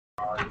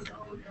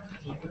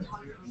All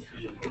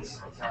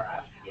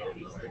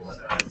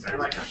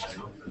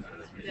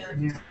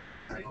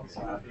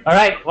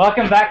right,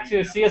 welcome back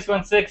to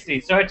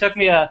CS160. Sorry it took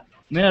me a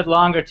minute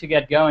longer to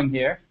get going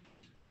here.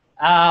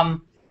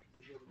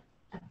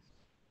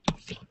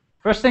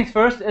 First things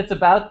first, it's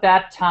about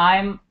that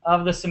time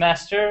of the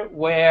semester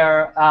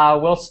where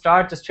we'll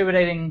start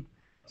distributing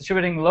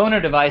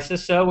loaner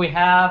devices. So we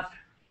have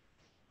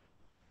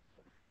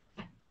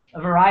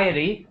a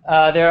variety.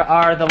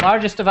 The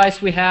largest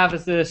device we have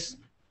is this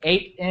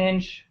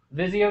 8-inch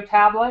Vizio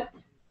tablet.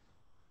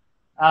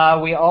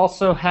 We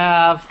also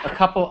have a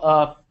couple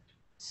of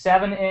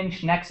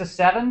 7-inch Nexus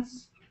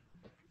 7s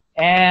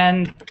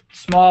and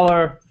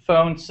smaller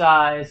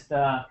phone-sized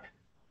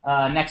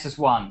Nexus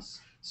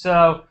 1s.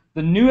 So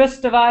the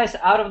newest device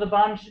out of the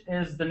bunch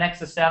is the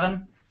Nexus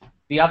 7.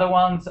 The other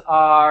ones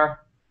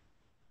are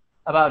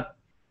about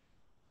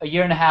a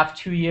year and a half,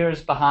 2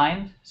 years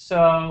behind.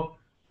 So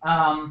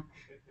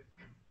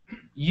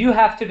you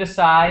have to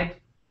decide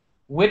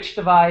which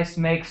device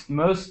makes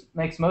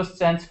most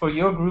sense for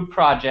your group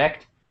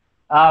project.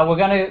 We're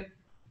going to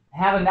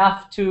have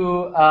enough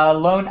to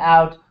loan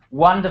out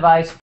one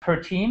device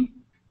per team.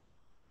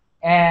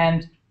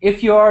 And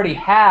if you already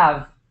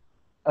have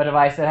a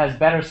device that has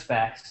better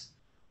specs,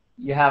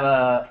 you have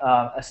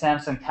a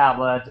Samsung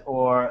tablet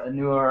or a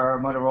newer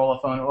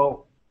Motorola phone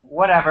or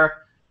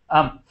whatever,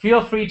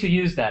 feel free to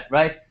use that,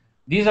 right?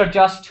 These are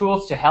just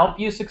tools to help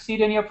you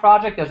succeed in your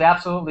project. There's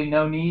absolutely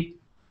no need,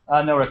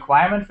 no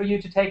requirement for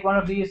you to take one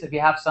of these if you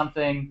have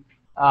something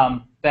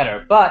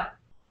better. But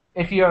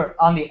if you're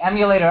on the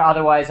emulator,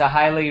 otherwise, I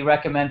highly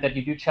recommend that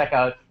you do check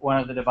out one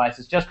of the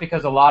devices, just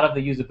because a lot of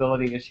the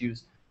usability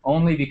issues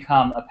only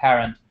become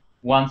apparent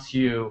once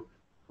you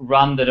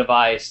run the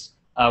device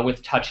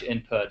with touch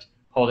input,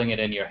 holding it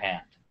in your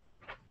hand.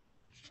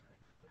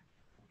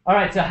 All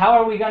right, so how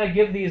are we going to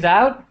give these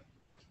out?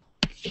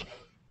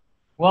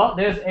 Well,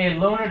 there's a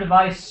loaner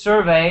device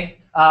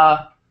survey.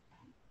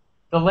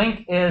 The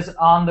link is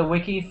on the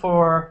wiki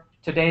for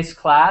today's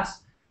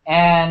class.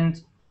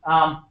 And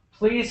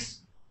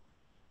please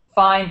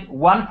find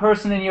one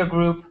person in your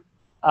group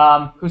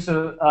who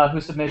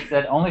submits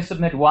that. Only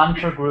submit one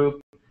per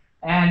group.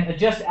 And it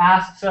just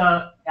asks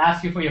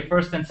you for your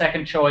first and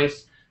second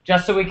choice,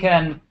 just so we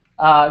can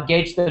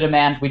gauge the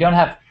demand. We don't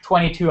have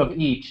 22 of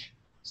each.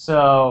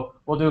 So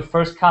we'll do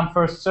first come,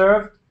 first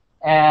served.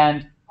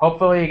 And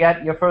hopefully you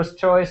get your first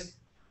choice.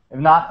 If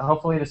not,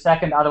 hopefully the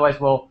second. Otherwise,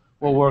 we'll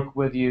work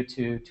with you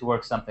to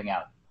work something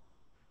out.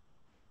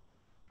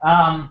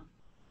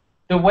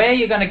 The way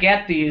you're going to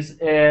get these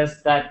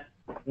is that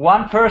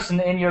one person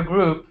in your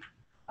group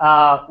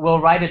will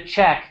write a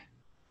check,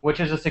 which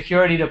is a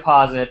security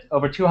deposit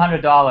over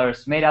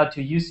 $200 made out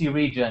to UC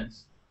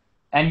Regents,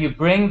 and you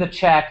bring the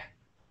check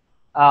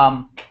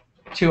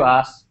to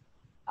us.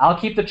 I'll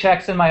keep the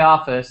checks in my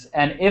office,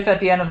 and if at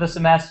the end of the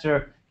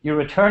semester you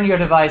return your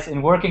device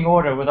in working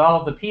order with all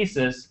of the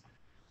pieces,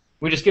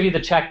 we just give you the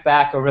check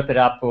back or rip it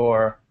up,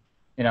 or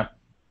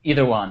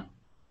either one.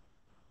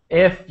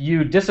 If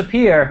you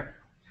disappear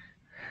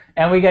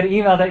and we get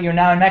email that you're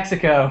now in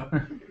Mexico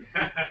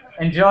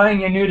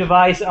enjoying your new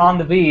device on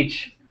the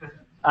beach,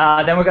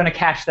 then we're going to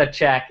cash that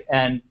check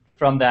and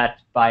from that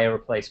buy a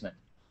replacement.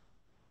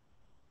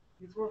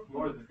 It's worth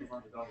more than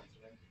 $200,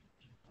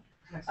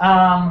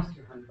 right?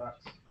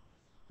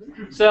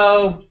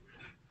 So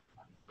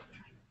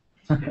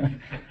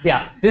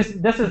yeah,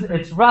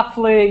 it's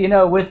roughly,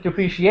 with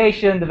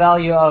depreciation, the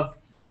value of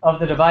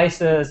the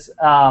devices,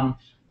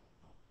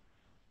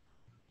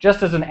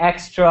 just as an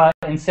extra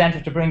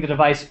incentive to bring the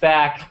device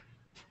back.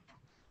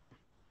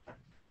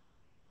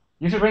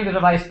 You should bring the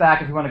device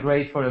back if you want to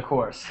grade for the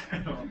course.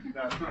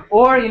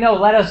 Or,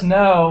 let us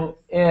know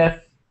if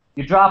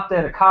you dropped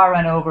it, a car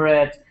ran over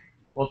it,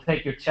 we'll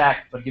take your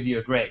check but give you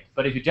a grade.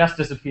 But if you just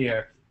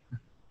disappear,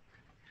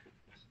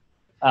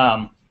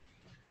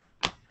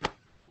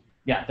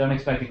 yeah, don't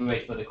expect a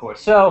grade for the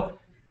course. So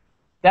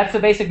that's the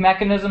basic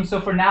mechanism.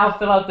 So for now,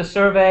 fill out the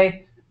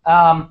survey.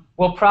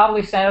 We'll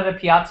probably send out a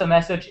Piazza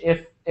message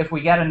if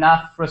we get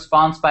enough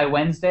response by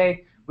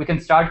Wednesday. We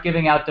can start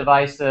giving out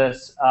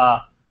devices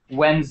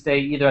Wednesday,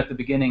 either at the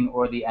beginning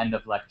or the end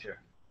of lecture.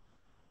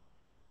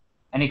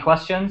 Any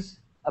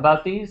questions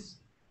about these?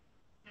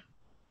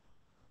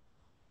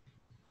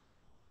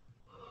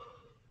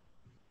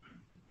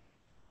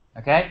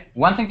 Okay.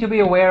 One thing to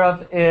be aware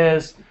of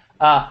is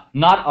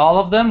not all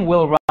of them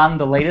will run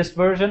the latest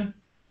version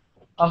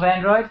of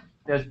Android.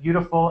 There's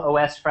beautiful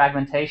OS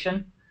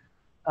fragmentation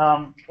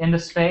in the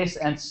space,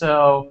 and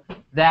so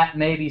that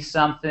may be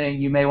something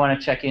you may want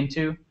to check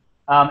into.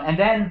 And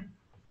then,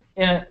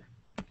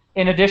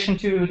 in addition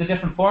to the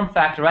different form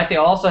factor, right, they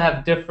also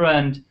have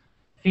different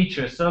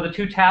features. So the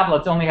two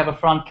tablets only have a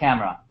front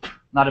camera,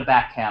 not a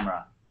back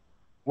camera,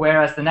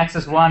 whereas the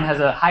Nexus 1 has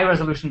a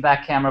high-resolution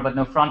back camera but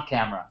no front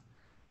camera.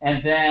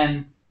 And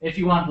then, if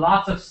you want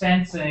lots of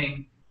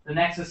sensing, the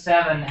Nexus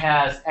 7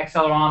 has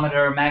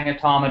accelerometer,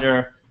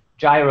 magnetometer,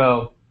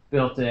 gyro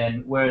built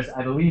in, whereas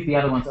I believe the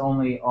other ones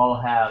only all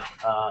have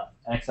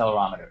an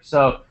accelerometer.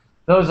 So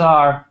those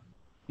are,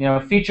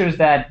 features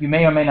that you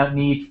may or may not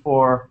need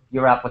for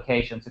your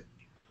applications.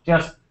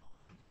 Just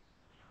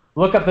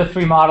look up the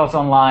 3 models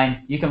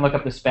online. You can look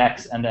up the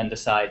specs and then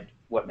decide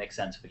what makes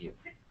sense for you.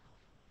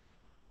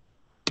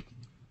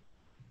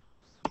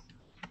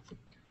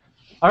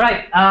 All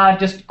right,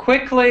 just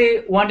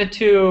quickly wanted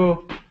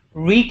to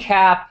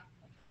recap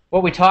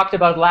what we talked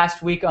about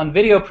last week on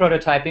video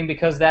prototyping,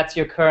 because that's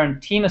your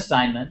current team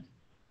assignment.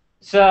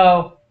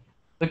 So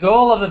the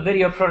goal of a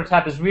video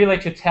prototype is really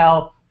to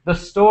tell the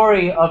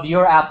story of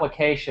your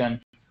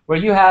application, where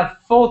you have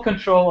full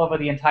control over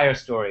the entire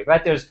story,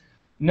 right? There's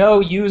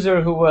no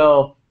user who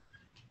will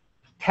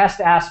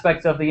test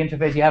aspects of the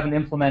interface you haven't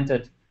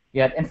implemented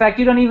yet. In fact,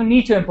 you don't even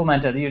need to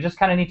implement it. You just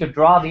kind of need to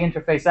draw the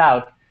interface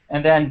out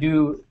and then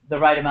do the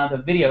right amount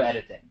of video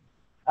editing.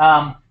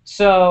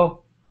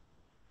 So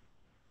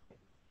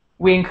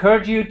we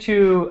encourage you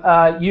to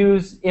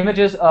use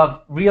images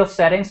of real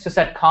settings to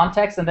set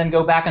context and then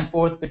go back and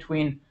forth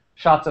between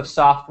shots of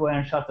software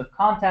and shots of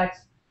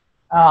context.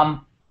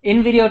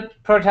 In video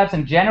prototypes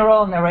in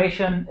general,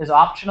 narration is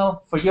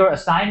optional. For your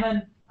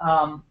assignment,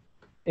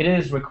 it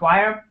is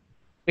required,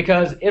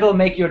 because it'll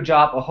make your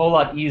job a whole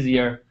lot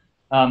easier,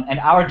 and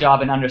our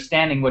job in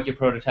understanding what your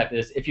prototype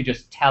is, if you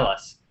just tell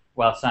us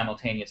while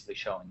simultaneously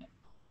showing it.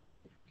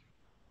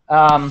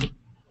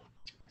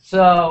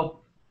 So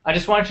I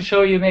just wanted to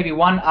show you maybe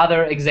one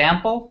other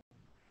example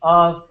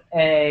of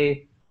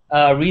a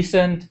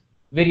recent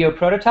video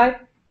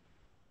prototype.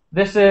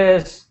 This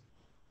is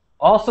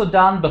also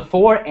done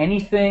before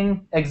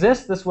anything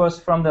exists. This was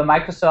from the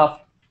Microsoft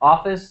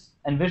Office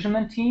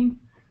Envisionment team.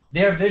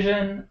 Their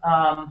vision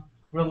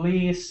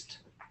released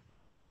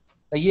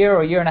a year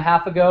or a year and a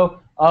half ago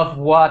of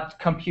what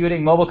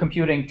mobile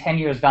computing 10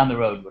 years down the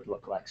road would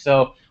look like.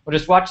 So we'll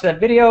just watch that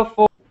video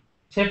for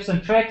tips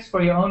and tricks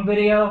for your own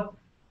video.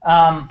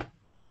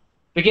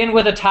 Begin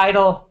with a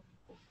title,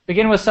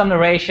 begin with some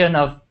narration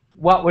of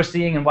what we're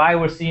seeing and why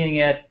we're seeing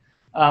it,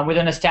 with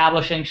an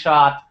establishing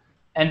shot,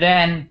 and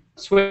then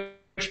switch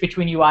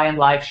between UI and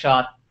live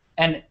shot.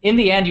 And in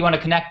the end, you want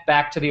to connect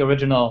back to the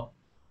original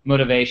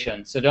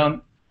motivation. So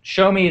don't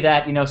show me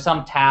that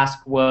some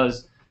task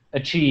was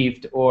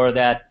achieved or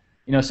that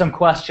some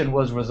question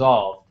was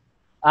resolved.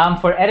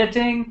 For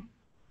editing,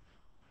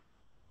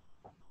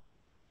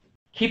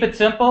 keep it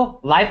simple.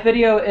 Live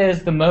video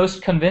is the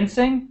most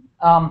convincing,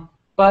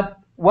 but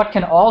what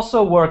can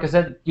also work is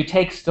that you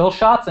take still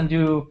shots and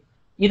do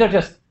either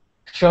just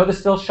show the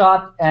still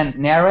shot and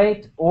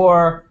narrate,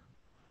 or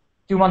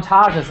do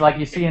montages like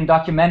you see in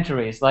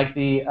documentaries, like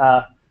the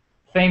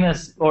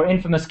famous or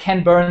infamous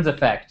Ken Burns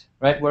effect,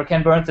 right? Where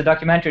Ken Burns, the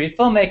documentary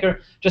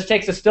filmmaker, just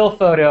takes a still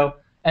photo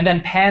and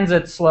then pans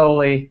it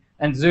slowly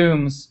and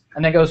zooms,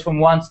 and then goes from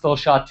one still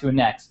shot to the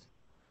next.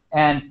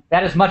 And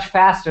that is much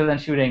faster than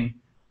shooting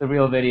the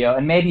real video,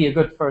 and maybe a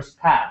good first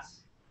pass.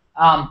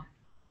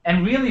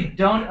 And really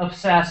don't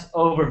obsess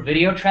over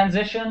video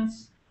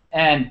transitions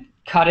and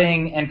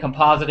cutting and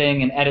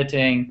compositing and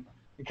editing,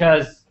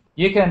 because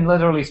you can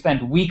literally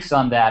spend weeks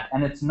on that,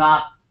 and it's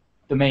not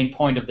the main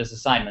point of this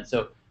assignment.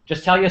 So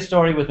just tell your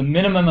story with the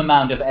minimum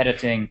amount of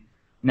editing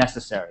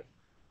necessary.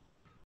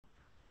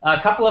 A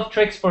couple of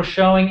tricks for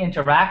showing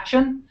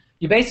interaction.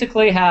 You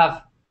basically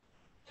have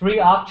 3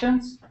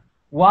 options.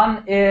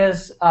 One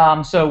is,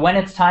 so when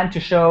it's time to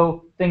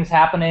show things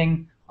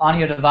happening on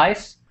your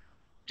device,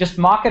 just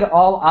mock it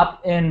all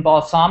up in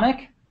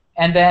Balsamiq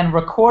and then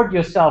record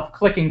yourself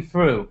clicking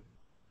through.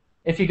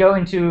 If you go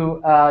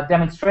into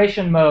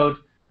demonstration mode,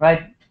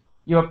 right,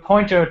 your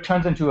pointer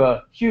turns into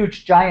a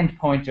huge giant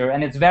pointer,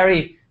 and it's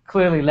very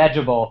clearly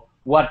legible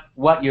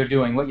what you're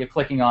doing, what you're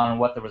clicking on, and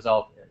what the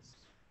result is.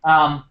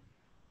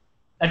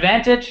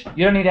 Advantage,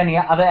 you don't need any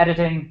other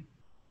editing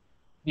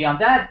beyond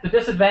that. The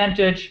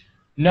disadvantage,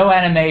 no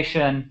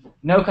animation,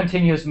 no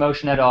continuous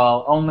motion at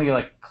all, only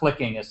like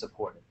clicking is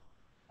supported.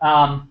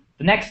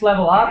 The next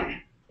level up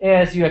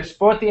is you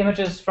export the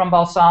images from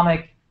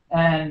Balsamiq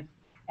and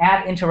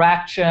add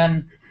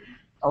interaction.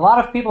 A lot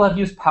of people have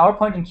used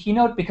PowerPoint and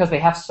Keynote because they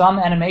have some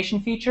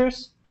animation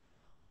features,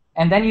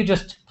 and then you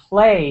just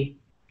play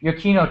your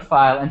Keynote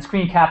file and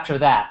screen capture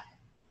that.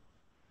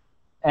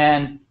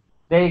 And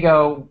there you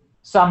go,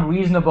 some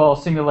reasonable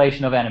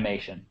simulation of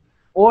animation.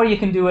 Or you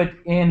can do it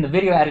in the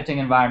video editing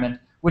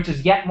environment, which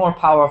is yet more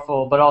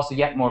powerful, but also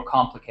yet more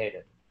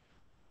complicated.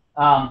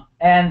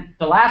 And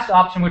the last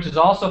option, which is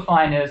also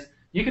fine, is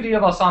you could do a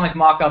Balsamiq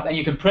mockup and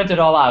you can print it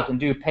all out and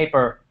do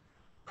paper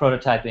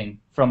prototyping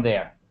from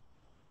there.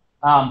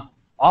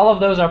 All of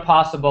those are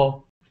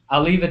possible.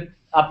 I'll leave it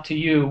up to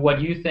you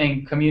what you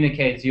think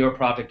communicates your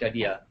project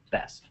idea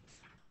best.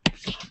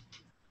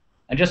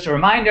 And just a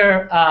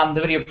reminder,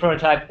 the video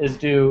prototype is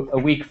due a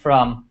week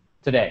from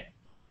today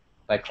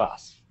by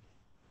class.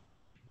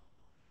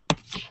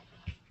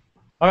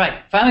 All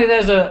right, finally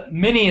there's a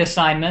mini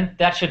assignment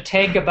that should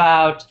take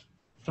about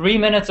 3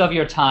 minutes of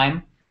your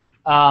time.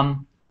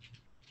 And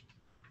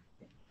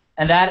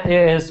that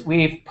is,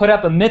 we've put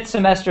up a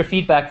mid-semester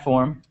feedback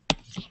form,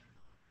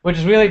 which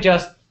is really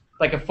just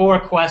like a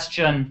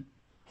 4-question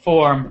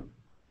form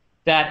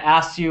that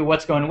asks you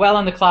what's going well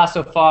in the class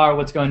so far,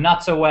 what's going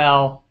not so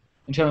well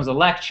in terms of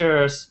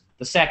lectures,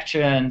 the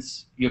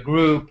sections, your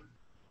group.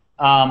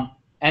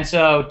 And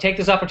so take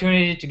this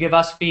opportunity to give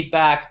us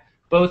feedback,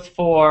 both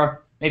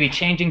for maybe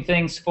changing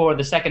things for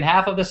the second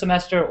half of the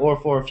semester or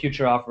for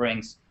future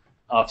offerings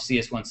of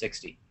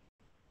CS160.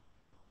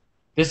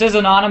 This is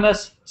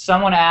anonymous.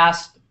 Someone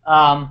asked,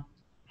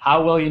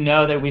 how will you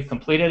know that we've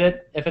completed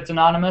it if it's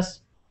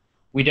anonymous?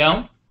 We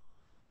don't.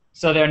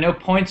 So there are no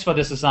points for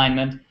this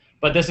assignment,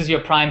 but this is your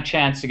prime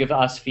chance to give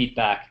us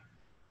feedback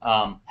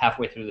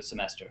halfway through the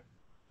semester.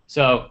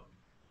 So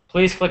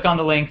please click on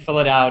the link, fill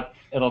it out.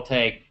 It'll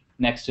take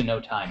next to no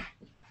time.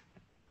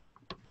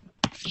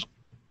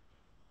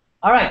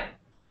 All right,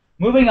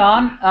 moving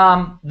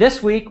on.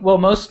 This week we'll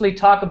mostly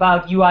talk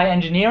about UI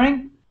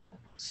engineering.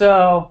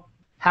 So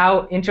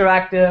how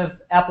interactive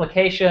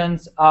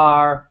applications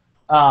are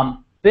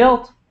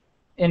built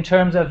in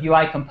terms of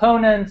UI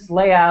components,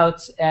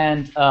 layouts,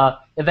 and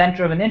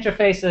event-driven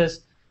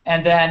interfaces.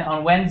 And then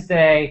on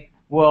Wednesday,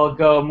 we'll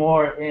go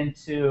more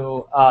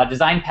into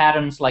design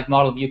patterns like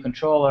model view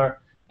controller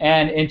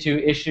and into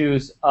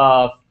issues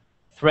of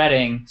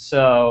threading.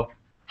 So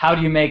how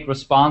do you make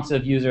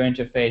responsive user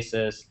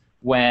interfaces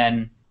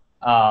when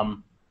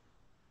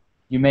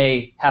you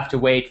may have to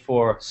wait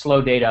for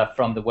slow data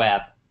from the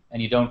web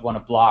and you don't want to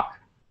block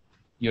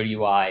your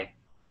UI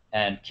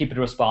and keep it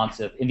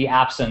responsive in the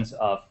absence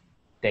of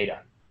data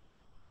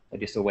that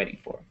you're still waiting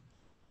for.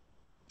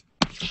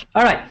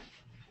 All right,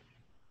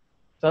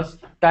 so let's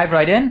dive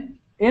right in.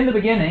 In the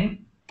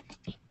beginning,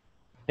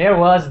 there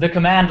was the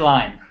command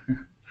line.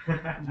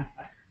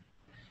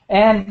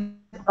 And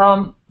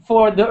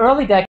for the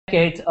early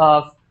decades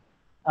of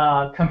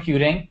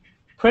computing,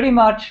 pretty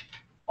much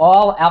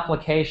all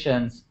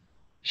applications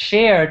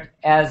shared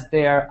as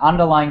their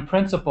underlying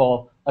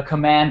principle a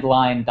command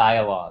line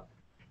dialogue.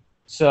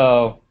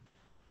 So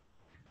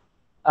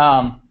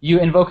you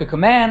invoke a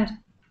command,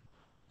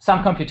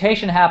 some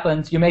computation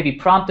happens, you may be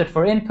prompted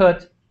for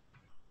input,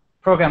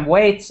 program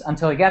waits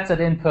until it gets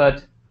that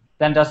input,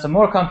 then does some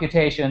more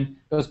computation,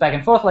 goes back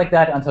and forth like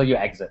that until you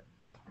exit.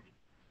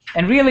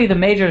 And really the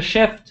major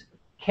shift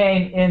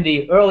came in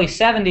the early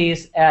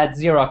 70s at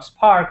Xerox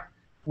PARC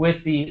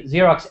with the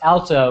Xerox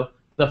Alto,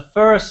 the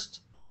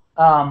first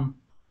kind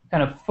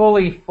of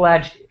fully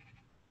fledged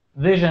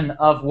vision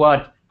of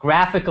what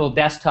graphical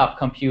desktop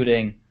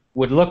computing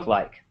would look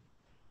like.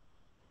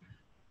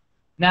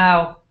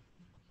 Now,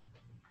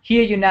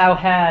 here you now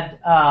had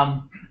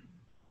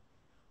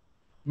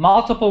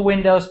multiple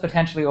windows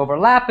potentially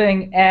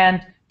overlapping,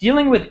 and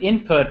dealing with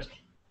input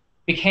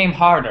became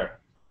harder.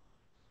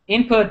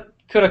 Input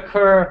could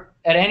occur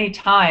at any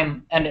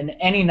time and in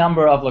any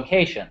number of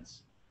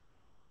locations.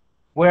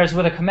 Whereas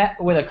with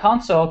a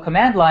console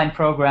command line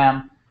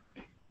program,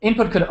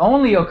 input could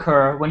only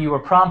occur when you were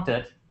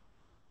prompted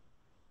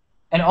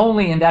and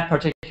only in that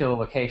particular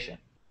location.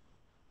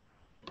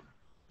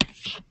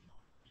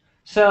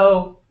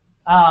 So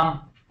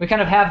we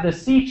kind of have the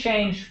sea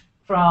change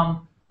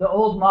from the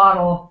old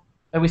model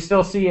that we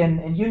still see in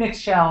Unix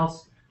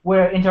shells,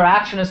 where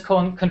interaction is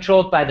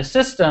controlled by the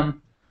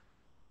system,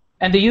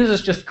 and the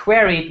users just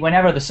query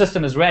whenever the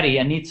system is ready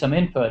and needs some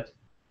input,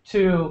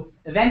 to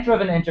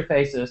event-driven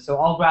interfaces, so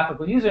all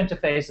graphical user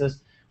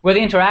interfaces, where the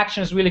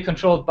interaction is really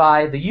controlled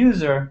by the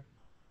user,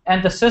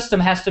 and the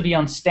system has to be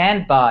on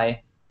standby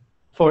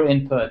for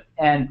input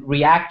and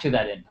react to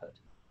that input.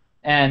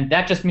 And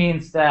that just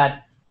means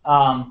that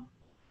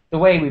the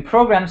way we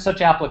program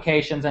such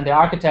applications and the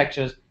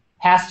architectures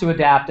has to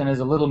adapt and is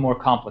a little more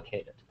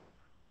complicated.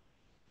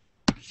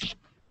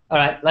 All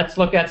right, let's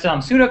look at some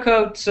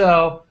pseudocode.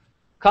 So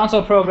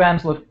console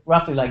programs look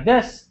roughly like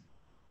this.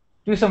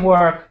 Do some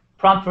work,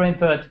 prompt for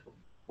input,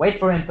 wait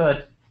for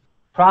input,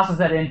 process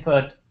that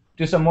input,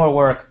 do some more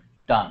work,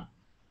 done.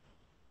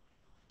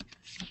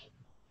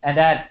 And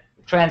that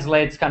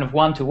translates kind of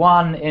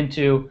one-to-one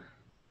into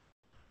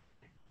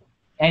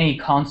any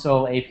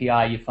console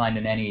API you find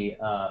in any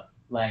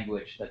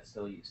language that's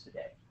still used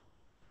today.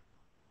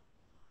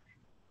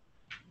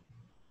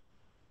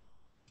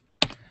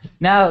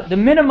 Now, the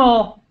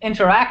minimal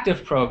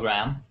interactive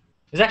program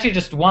is actually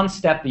just one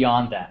step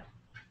beyond that.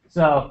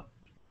 So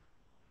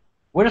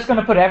we're just going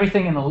to put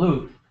everything in a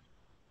loop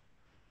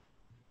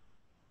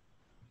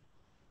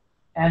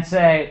and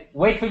say,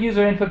 wait for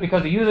user input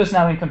because the user is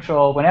now in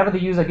control. Whenever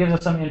the user gives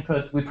us some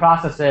input, we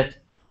process it,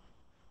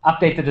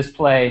 update the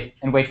display,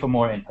 and wait for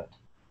more input.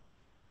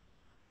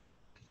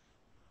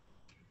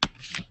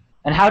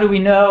 And how do we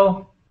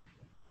know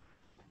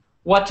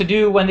what to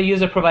do when the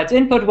user provides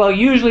input? Well,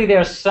 usually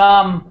there's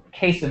some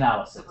case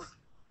analysis.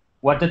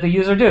 What did the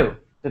user do?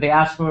 Did they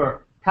ask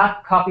for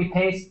cut, copy,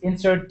 paste,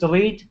 insert,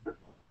 delete,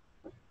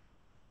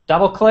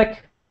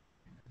 double-click,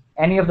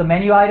 any of the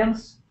menu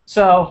items?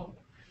 So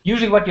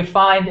usually what you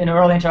find in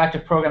early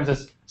interactive programs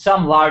is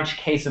some large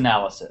case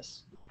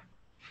analysis.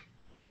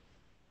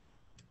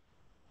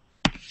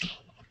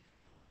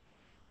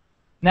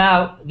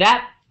 Now,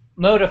 that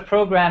mode of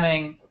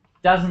programming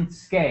doesn't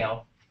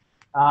scale,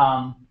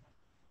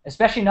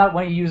 especially not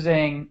when you're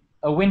using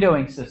a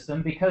windowing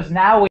system because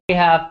now we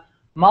have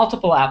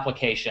multiple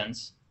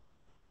applications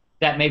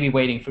that may be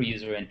waiting for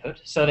user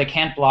input, so they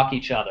can't block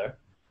each other.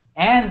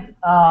 And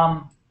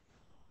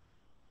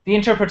the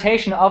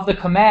interpretation of the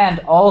command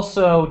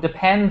also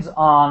depends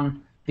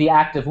on the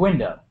active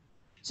window.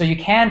 So you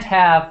can't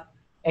have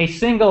a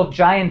single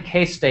giant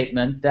case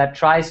statement that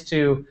tries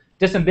to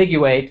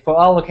disambiguate for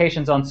all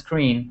locations on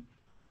screen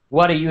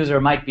what a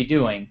user might be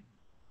doing,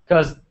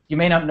 because you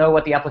may not know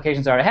what the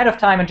applications are ahead of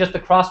time, and just the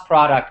cross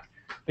product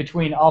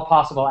between all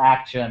possible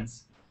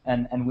actions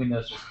and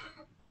Windows just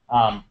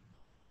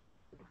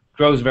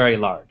grows very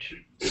large.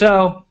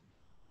 So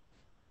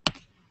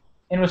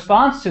in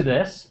response to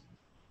this,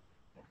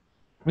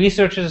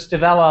 researchers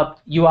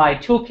developed UI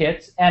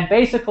toolkits, and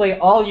basically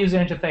all user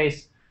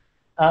interfaces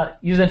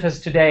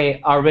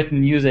today are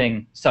written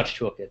using such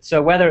toolkits.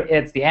 So whether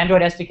it's the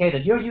Android SDK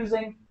that you're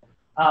using,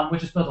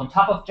 which is built on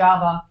top of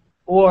Java,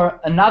 or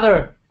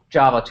another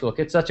Java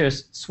toolkit, such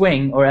as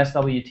Swing or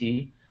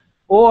SWT,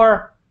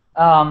 or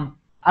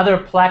other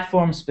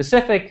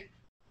platform-specific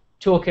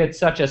toolkits,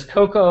 such as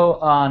Cocoa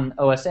on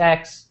OS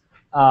X,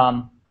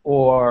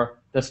 or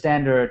the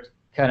standard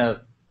kind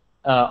of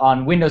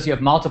on Windows, you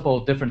have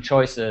multiple different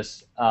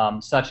choices,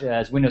 such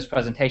as Windows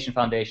Presentation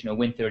Foundation or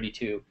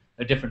Win32,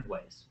 or different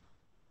ways.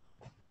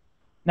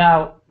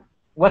 Now,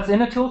 what's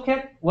in a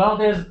toolkit? Well,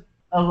 there's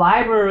a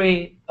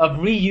library of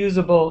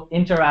reusable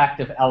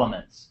interactive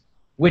elements,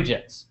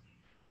 widgets.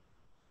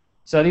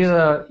 So these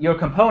are your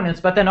components,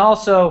 but then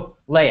also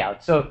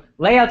layouts. So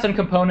layouts and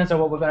components are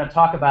what we're going to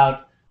talk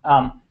about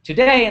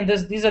today, and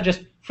these are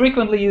just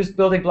frequently used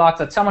building blocks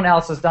that someone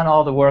else has done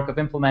all the work of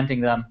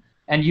implementing them,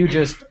 and you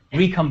just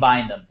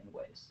recombine them in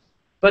ways.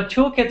 But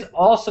toolkits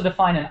also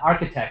define an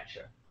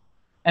architecture,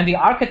 and the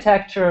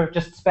architecture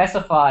just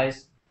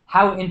specifies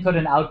how input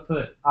and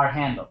output are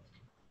handled.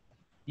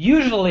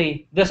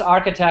 Usually, this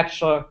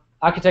architecture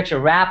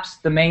wraps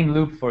the main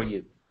loop for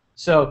you.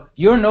 So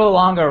you're no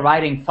longer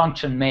writing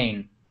function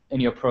main in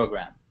your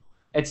program.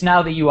 It's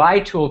now the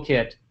UI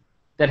toolkit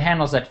that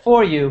handles that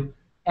for you,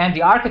 and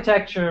the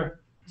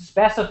architecture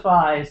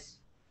specifies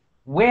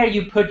where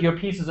you put your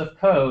pieces of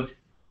code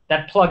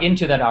that plug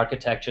into that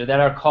architecture that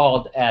are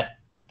called at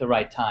the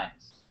right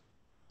times.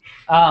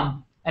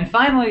 And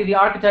finally, the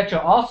architecture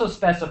also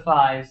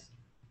specifies,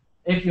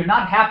 if you're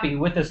not happy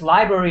with this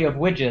library of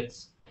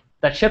widgets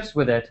that ships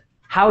with it,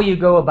 how you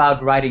go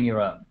about writing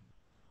your own.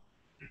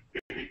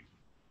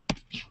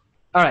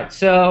 All right,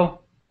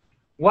 so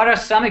what are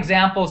some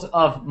examples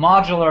of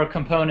modular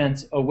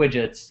components or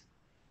widgets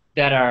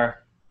that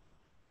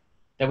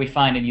we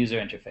find in user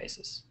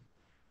interfaces?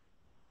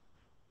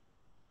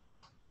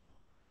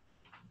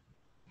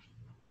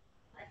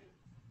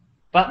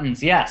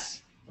 Buttons,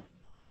 yes.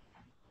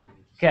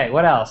 Okay,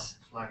 what else?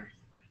 Sliders.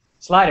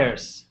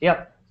 Sliders,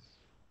 yep.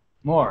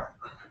 More.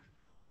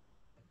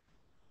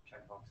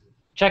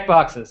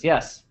 Checkboxes,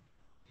 yes.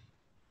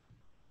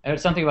 I heard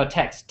something about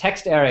text.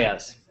 Text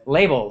areas,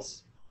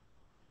 labels.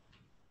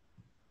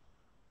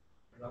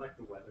 I like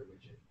the weather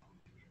widget.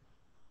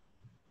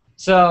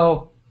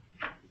 So,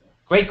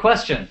 great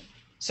question.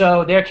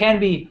 So there can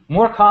be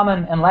more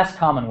common and less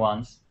common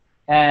ones.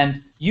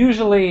 And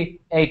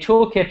usually a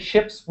toolkit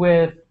ships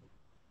with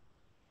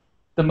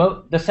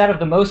the set of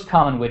the most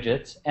common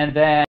widgets, and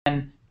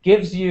then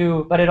gives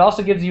you, but it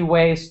also gives you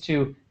ways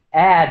to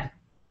add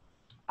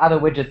other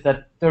widgets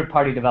that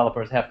third-party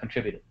developers have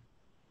contributed.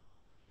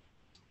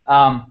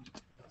 So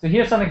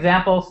here's some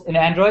examples in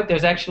Android.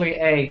 There's actually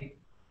a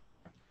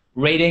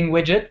rating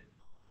widget.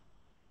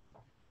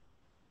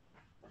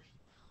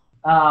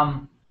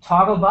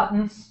 Toggle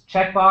buttons,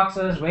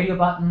 checkboxes, radio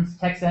buttons,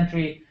 text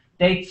entry,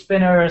 date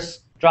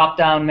spinners,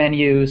 drop-down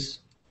menus.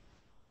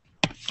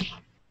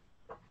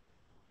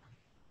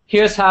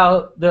 Here's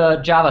how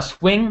the Java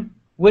Swing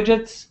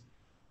widgets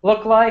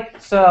look like.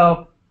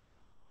 So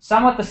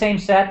somewhat the same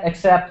set,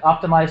 except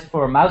optimized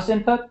for mouse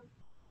input.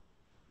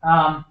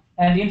 And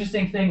the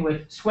interesting thing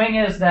with Swing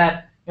is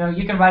that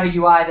you can write a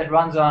UI that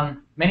runs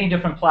on many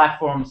different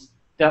platforms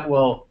that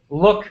will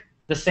look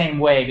the same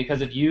way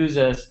because it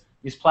uses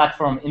these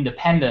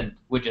platform-independent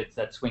widgets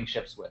that Swing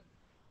ships with.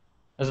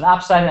 There's an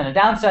upside and a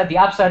downside. The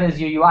upside is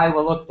your UI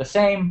will look the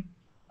same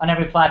on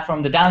every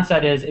platform. The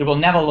downside is it will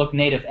never look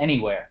native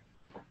anywhere.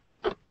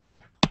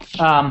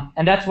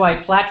 And that's why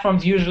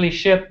platforms usually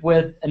ship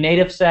with a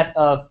native set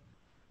of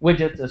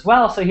widgets as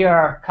well. So here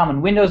are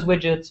common Windows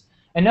widgets.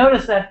 And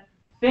notice that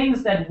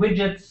things that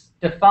widgets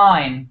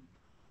define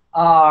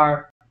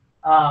are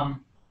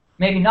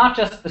maybe not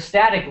just the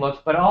static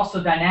look, but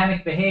also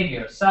dynamic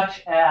behavior,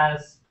 such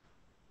as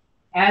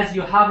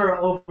you hover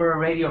over a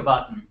radio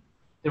button,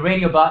 the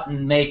radio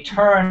button may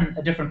turn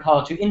a different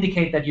color to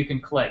indicate that you can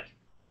click.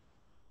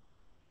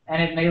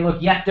 And it may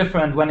look yet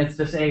different when it's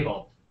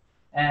disabled.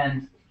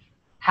 And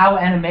how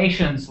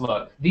animations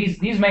look.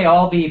 These may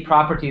all be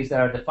properties that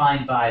are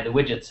defined by the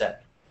widget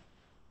set.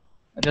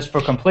 Just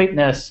for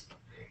completeness,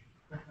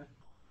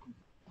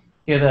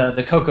 here are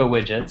the Cocoa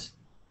widgets.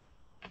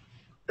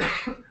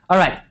 All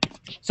right,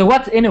 so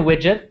what's in a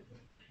widget?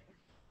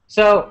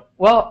 So,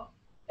 well,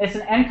 it's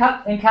an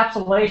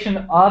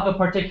encapsulation of a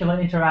particular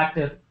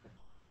interactive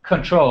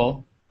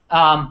control.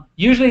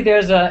 Usually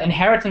there's an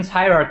inheritance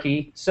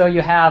hierarchy, so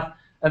you have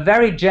a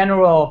very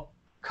general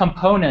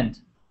component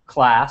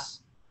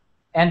class,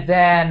 and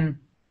then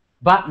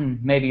button,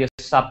 maybe a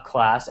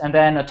subclass, and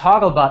then a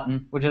toggle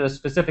button, which is a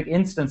specific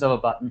instance of a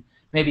button,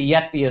 maybe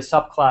yet be a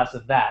subclass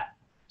of that.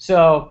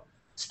 So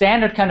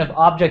standard kind of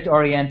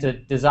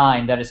object-oriented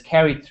design that is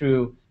carried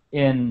through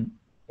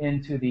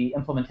into the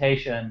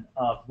implementation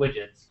of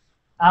widgets.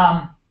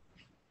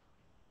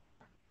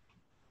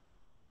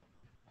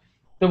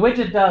 The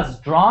widget does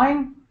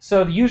drawing,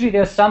 so usually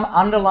there's some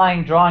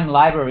underlying drawing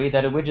library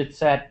that a widget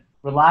set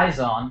relies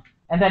on,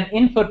 and then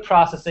input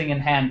processing and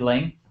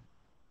handling,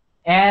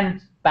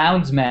 and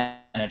bounds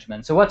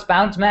management. So what's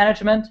bounds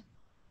management?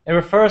 It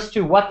refers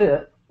to what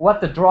the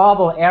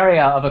drawable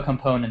area of a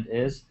component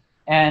is,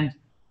 and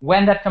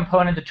when that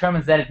component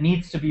determines that it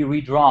needs to be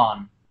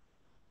redrawn.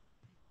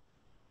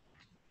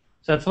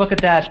 So let's look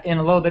at that in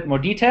a little bit more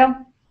detail.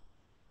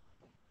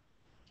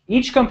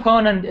 Each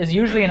component is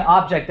usually an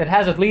object that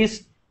has at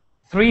least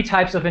 3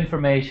 types of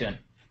information.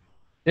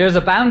 There's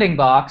a bounding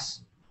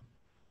box,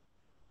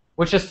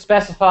 which just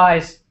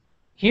specifies,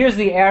 here's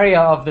the area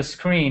of the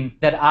screen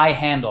that I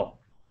handle,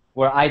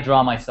 where I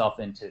draw myself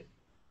into.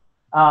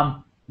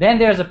 Then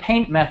there's a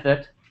paint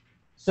method.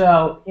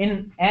 So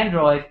in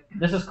Android,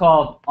 this is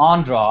called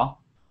onDraw.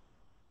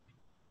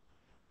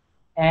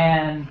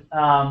 And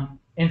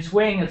in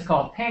Swing, it's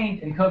called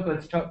paint. In Cocoa,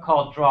 it's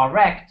called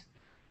drawRect.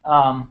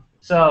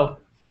 So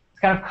it's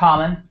kind of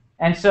common.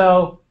 And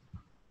so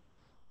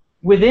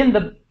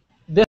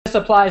this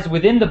applies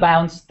within the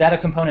bounds that a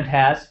component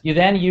has. You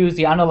then use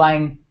the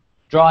underlying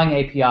drawing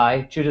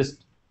API to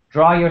just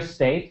draw your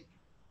state,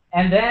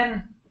 and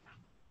then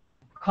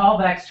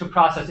callbacks to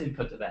process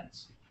input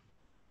events.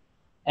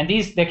 And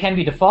there can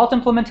be default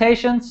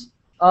implementations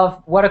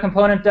of what a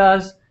component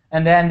does,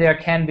 and then there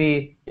can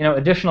be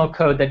additional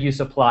code that you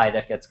supply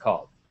that gets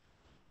called.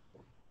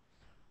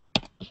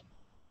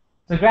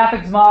 The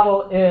graphics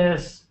model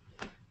is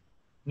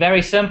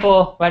very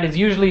simple, right? It's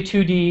usually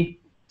 2D.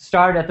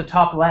 Start at the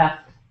top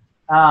left.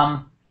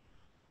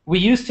 We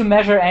used to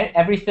measure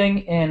everything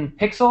in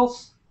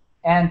pixels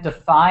and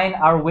define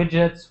our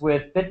widgets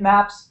with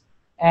bitmaps.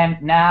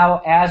 And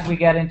now, as we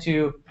get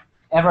into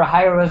ever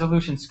higher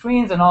resolution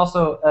screens and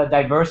also a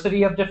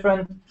diversity of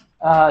different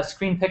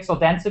screen pixel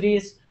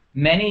densities,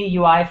 many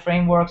UI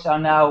frameworks are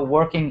now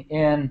working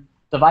in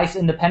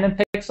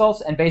device-independent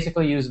pixels and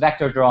basically use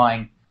vector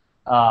drawing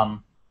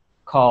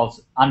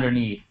calls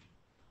underneath.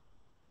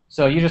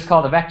 So you just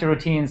call the vector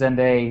routines, and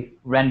they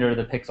render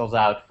the pixels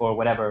out for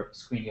whatever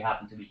screen you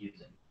happen to be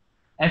using.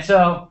 And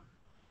so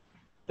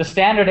the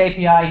standard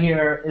API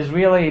here is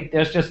really,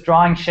 there's just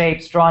drawing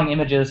shapes, drawing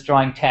images,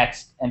 drawing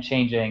text, and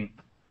changing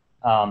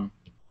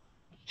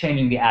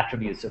the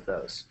attributes of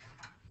those.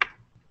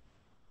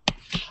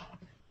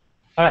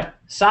 All right,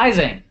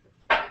 sizing.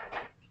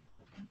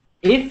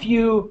 If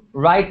you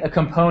write a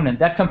component,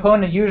 that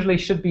component usually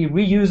should be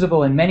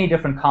reusable in many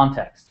different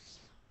contexts,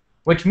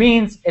 which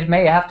means it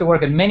may have to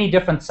work at many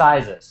different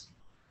sizes.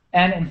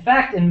 And in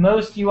fact, in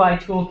most UI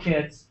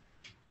toolkits,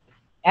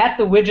 at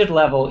the widget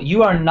level,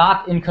 you are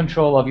not in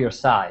control of your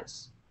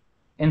size.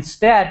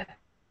 Instead,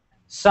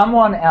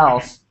 someone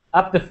else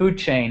up the food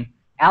chain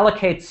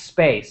allocates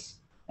space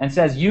and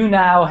says, you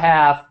now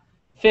have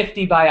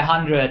 50 by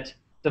 100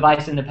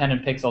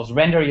 device-independent pixels.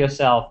 Render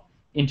yourself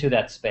into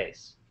that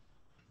space.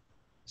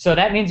 So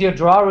that means your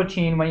draw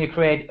routine, when you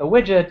create a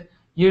widget,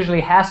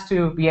 usually has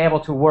to be able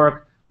to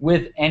work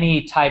with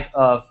any type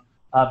of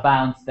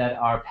bounds that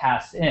are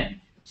passed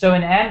in. So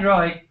in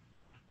Android,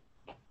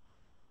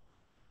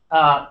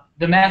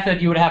 the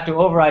method you would have to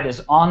override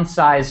is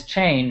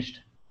onSizeChanged,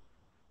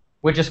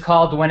 which is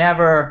called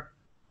whenever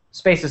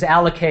space is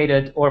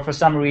allocated or for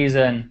some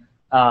reason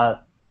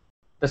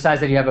the size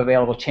that you have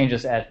available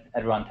changes at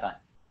runtime.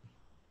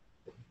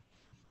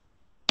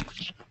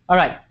 All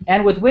right,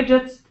 and with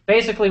widgets,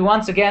 basically,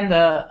 once again,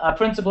 the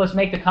principle is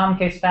make the common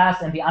case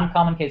fast and the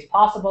uncommon case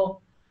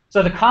possible.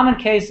 So the common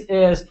case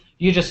is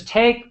you just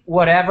take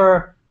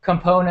whatever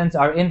components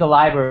are in the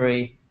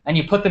library and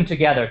you put them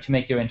together to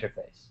make your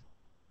interface.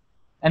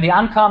 And the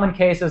uncommon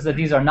case is that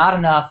these are not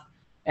enough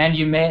and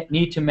you may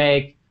need to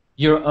make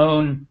your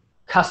own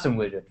custom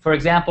widget. For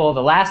example,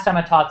 the last time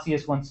I taught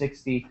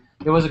CS160,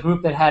 there was a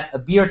group that had a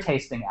beer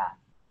tasting app.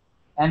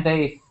 And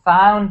they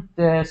found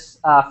this,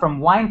 from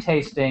wine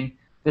tasting,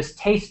 this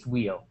taste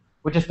wheel,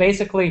 which is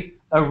basically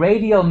a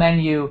radial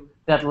menu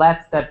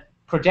that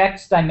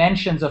projects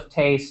dimensions of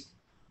taste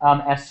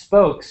as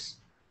spokes,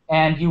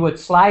 and you would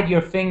slide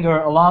your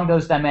finger along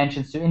those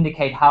dimensions to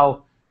indicate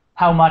how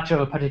much of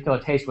a particular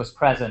taste was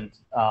present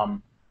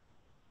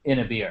in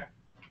a beer.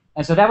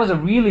 And so that was a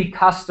really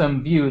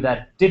custom view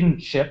that didn't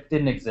ship,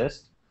 didn't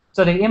exist.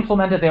 So they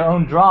implemented their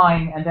own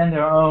drawing and then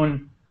their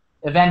own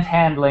event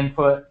handling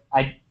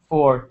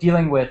for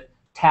dealing with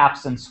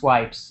taps and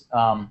swipes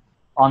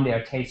on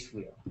their taste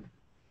wheel.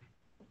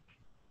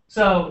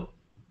 So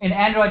in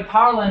Android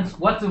parlance,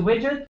 what's a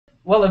widget?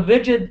 Well, a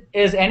widget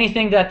is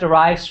anything that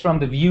derives from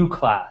the view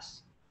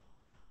class.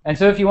 And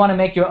so if you want to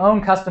make your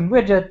own custom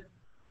widget,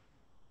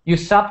 you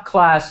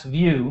subclass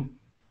view,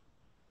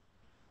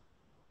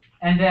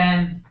 and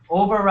then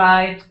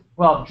override,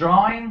 well,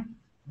 drawing,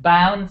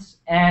 bounds,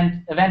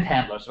 and event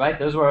handlers, right?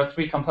 Those were our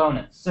three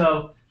components.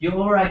 So you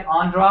override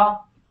onDraw,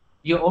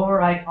 you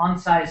override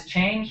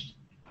onSizeChanged,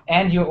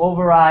 and you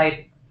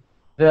override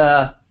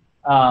the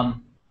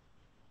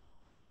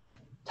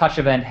touch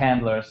event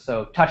handlers,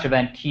 so touch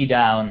event key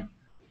down,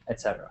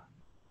 etc.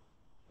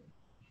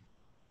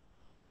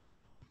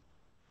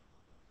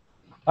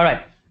 All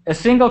right, a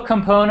single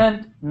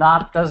component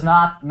does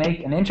not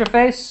make an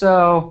interface.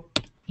 So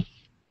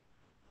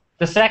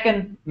the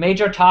second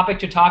major topic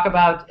to talk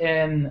about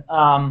in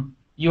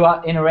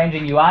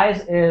arranging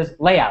UIs is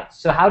layouts.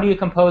 So how do you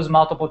compose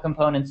multiple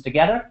components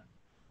together?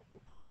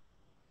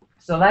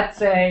 So let's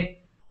say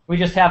we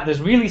just have this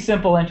really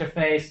simple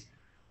interface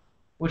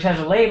which has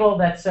a label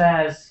that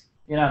says,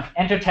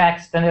 enter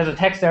text. Then there's a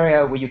text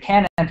area where you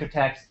can enter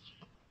text.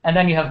 And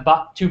then you have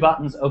two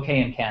buttons,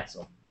 OK and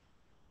cancel.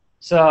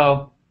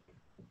 So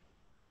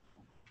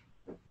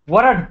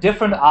what are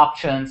different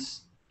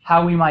options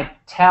how we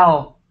might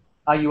tell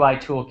a UI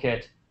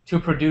toolkit to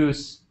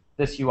produce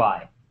this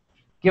UI,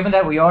 given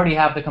that we already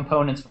have the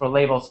components for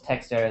labels,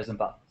 text areas, and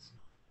buttons?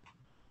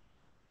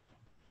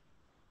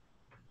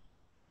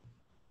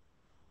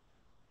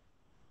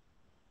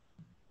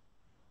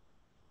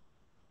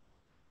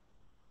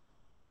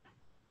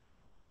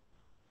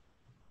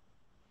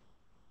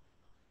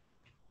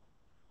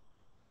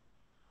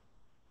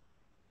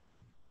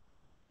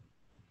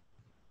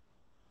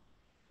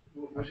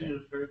 What do you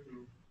refer to? Do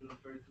you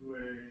refer to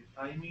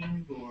a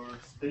timing or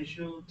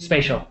spatial?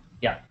 Spatial,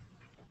 yeah.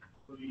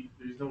 So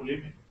there's no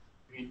limit.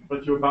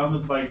 But you're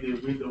bounded by the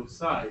window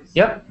size.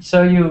 Yep.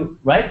 So you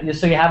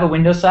have a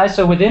window size.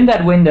 So within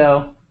that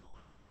window,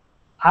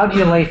 how do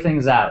you lay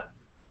things out?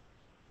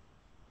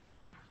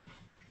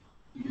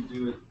 You could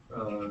do it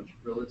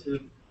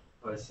relative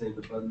by saying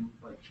the button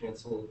like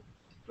cancel,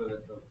 but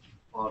at the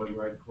bottom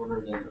right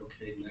corner, then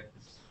OK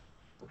next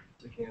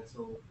to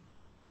cancel.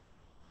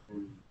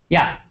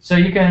 Yeah. So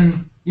you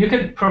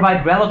could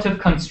provide relative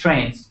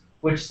constraints,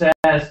 which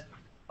says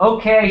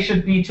OK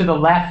should be to the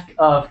left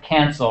of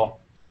cancel.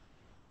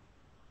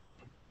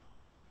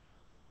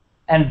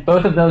 And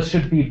both of those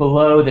should be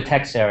below the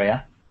text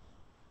area.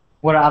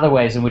 What are other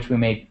ways in which we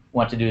may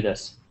want to do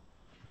this?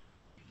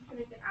 You can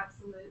make it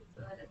absolute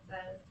so that it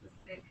says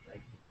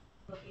specific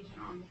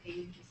location on the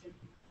page.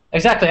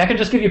 Exactly. I can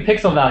just give you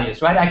pixel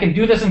values, right? I can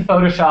do this in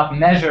Photoshop,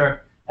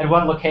 measure at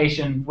what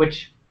location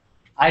which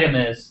item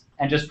is,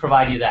 and just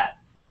provide you that.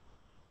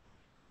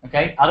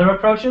 Okay. Other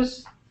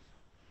approaches?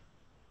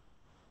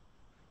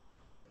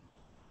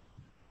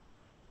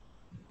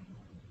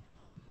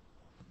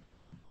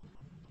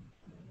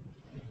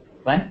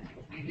 Glenn?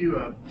 You do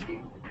a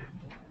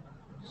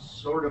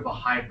sort of a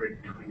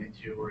hybrid between the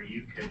two, where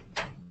you could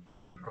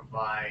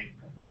provide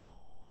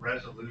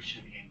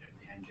resolution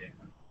independent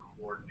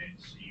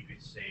coordinates. So you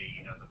could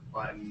say,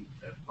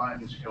 the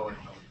buttons go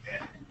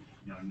at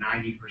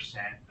 90%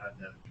 of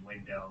the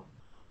window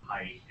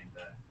height, and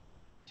the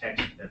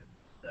text,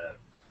 the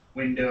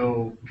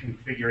window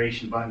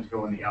configuration buttons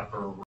go in the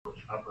upper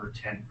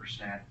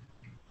 10%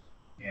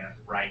 and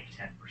right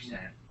 10%,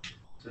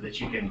 so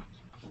that you can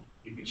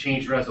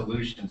change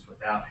resolutions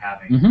without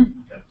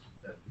having the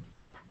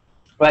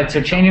Right,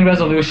 so changing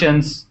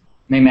resolutions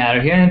may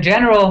matter here. In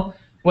general,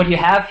 what you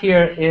have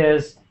here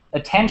is a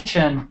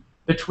tension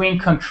between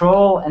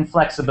control and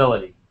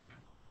flexibility.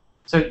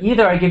 So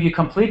either I give you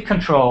complete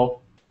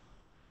control,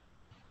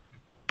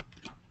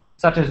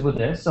 such as with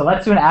this. So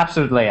let's do an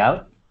absolute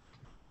layout.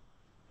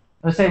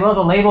 Let's say, well,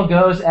 the label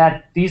goes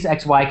at these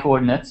XY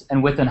coordinates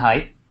and width and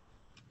height.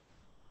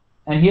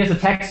 And here's the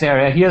text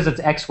area. Here's its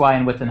XY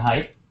and width and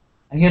height.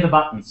 And here are the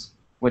buttons,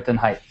 width and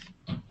height.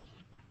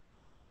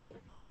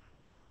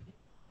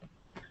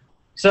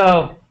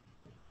 So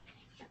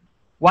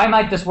why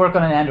might this work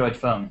on an Android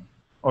phone?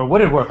 Or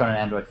would it work on an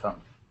Android phone?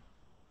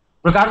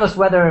 Regardless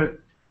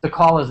whether the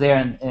call is there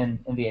in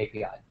the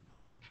API.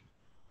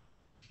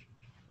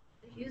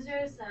 The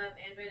users of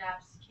Android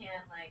apps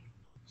can't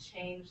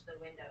change the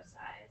window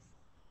size.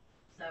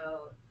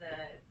 So the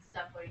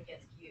stuff where it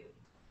gets cubed.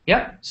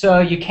 Yep. So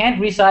you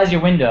can't resize your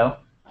window.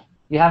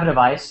 You have a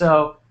device.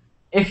 So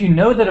if you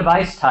know the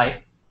device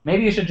type,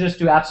 maybe you should just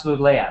do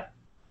absolute layout.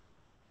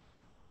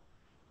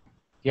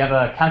 Do you have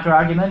a counter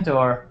argument,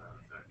 or?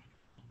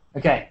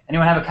 Okay.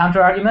 Anyone have a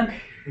counter argument?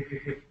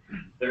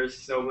 There's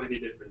so many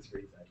different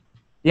screen types.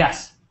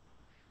 Yes.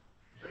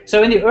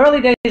 So in the early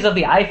days of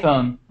the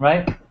iPhone,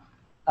 right,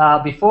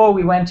 before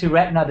we went to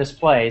Retina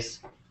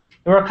displays,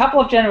 there were a couple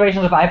of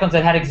generations of iPhones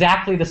that had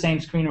exactly the same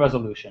screen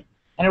resolution.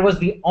 And it was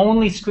the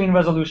only screen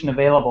resolution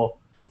available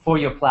for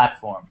your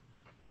platform.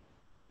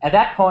 At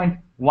that point,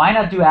 why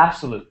not do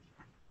absolute?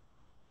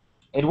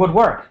 It would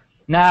work.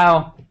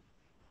 Now,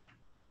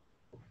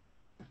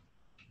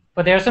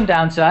 but there are some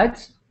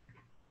downsides,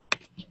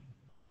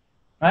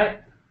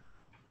 right?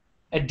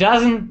 It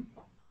doesn't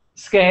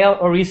scale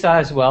or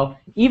resize well,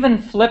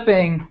 even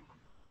flipping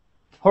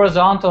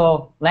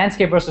horizontal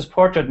landscape versus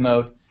portrait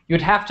mode,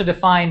 you'd have to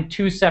define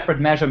 2 separate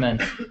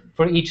measurements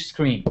for each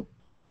screen.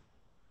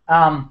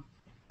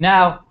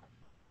 Now,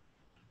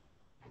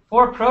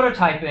 for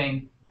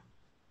prototyping,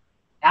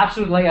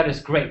 absolute layout is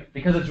great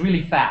because it's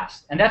really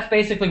fast. And that's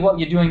basically what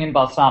you're doing in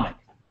Balsamiq.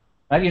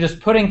 Right? You're just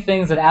putting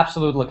things at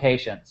absolute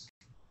locations.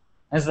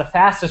 And it's the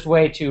fastest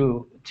way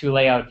to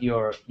lay out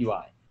your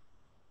UI.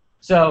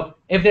 So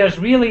if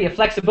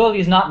flexibility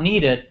is not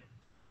needed,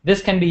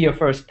 this can be your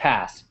first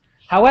pass.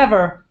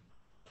 However,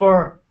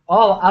 for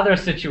all other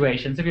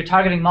situations, if you're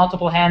targeting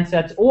multiple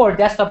handsets or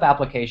desktop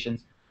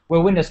applications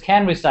where Windows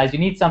can resize, you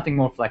need something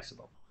more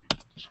flexible.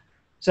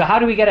 So how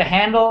do we get a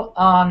handle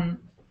on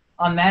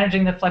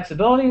managing the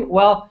flexibility?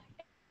 Well,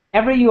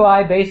 every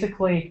UI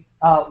basically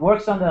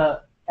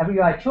every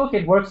UI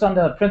toolkit works on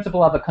the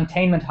principle of a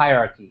containment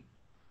hierarchy.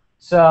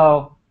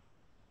 So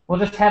we'll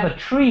just have a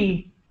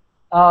tree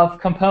of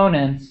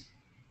components,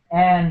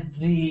 and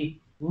the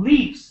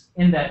leaves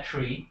in that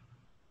tree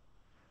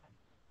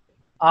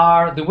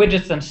are the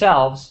widgets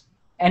themselves,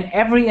 and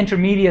every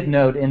intermediate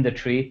node in the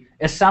tree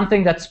is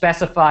something that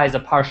specifies a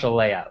partial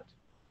layout.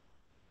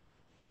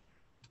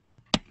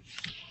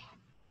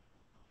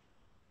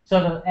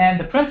 So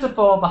the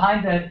principle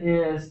behind that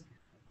is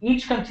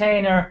each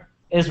container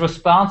is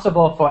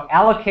responsible for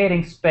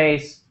allocating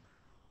space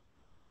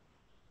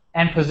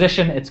and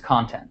position its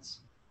contents.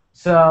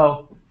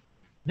 So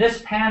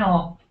this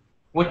panel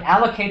would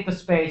allocate the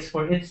space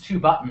for its 2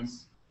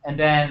 buttons and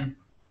then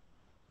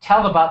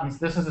tell the buttons,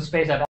 this is the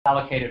space I've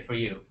allocated for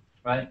you,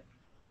 right?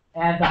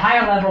 And the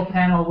higher level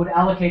panel would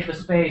allocate the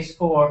space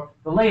for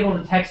the label,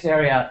 the text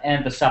area,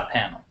 and the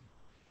subpanel.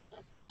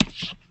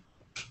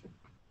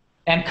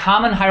 And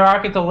common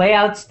hierarchical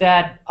layouts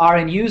that are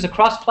in use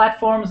across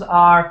platforms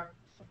are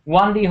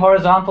 1D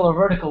horizontal or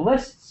vertical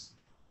lists,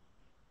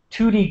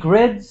 2D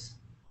grids,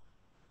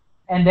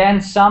 and then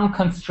some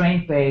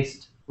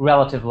constraint-based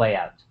relative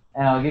layout.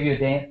 And I'll give you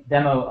a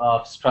demo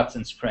of struts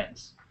and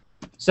springs.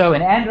 So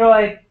in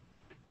Android,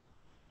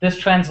 this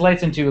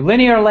translates into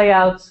linear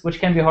layouts, which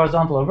can be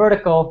horizontal or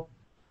vertical,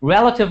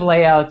 relative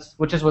layouts,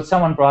 which is what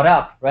someone brought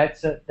up, right?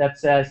 So that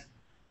says,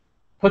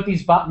 put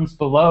these buttons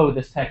below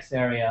this text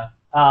area.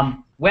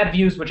 Web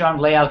views, which aren't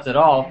layouts at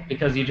all,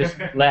 because you just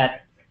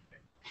let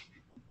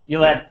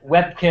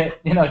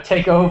WebKit,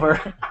 take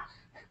over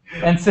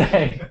and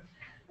say,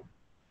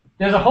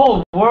 there's a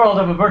whole world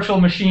of a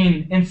virtual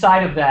machine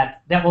inside of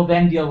that will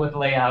then deal with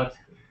layout.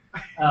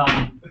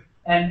 And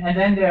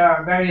then there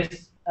are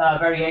various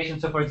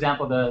variations. So, for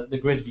example, the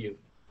grid view.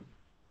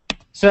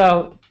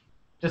 So,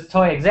 just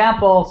toy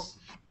examples.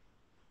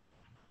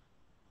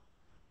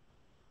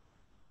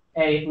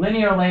 A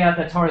linear layout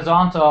that's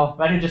horizontal,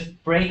 right? It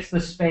just breaks the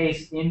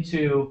space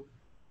into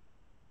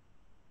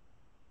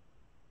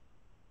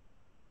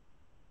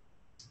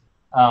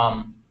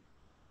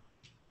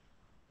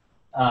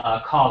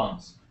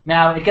columns.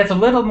 Now, it gets a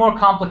little more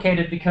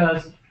complicated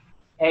because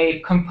a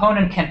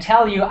component can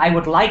tell you, I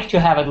would like to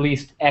have at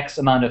least X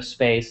amount of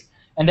space.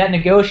 And that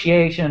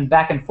negotiation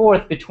back and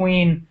forth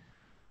between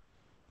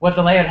what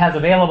the layout has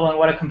available and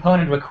what a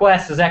component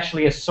requests is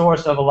actually a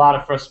source of a lot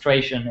of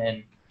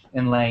frustration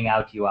in laying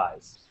out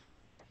UIs.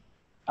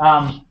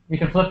 You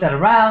can flip that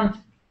around,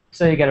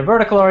 so you get a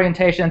vertical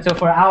orientation. So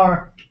for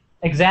our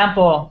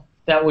example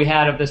that we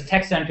had of this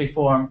text entry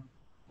form,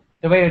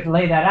 the way to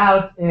lay that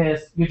out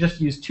is you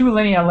just use 2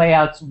 linear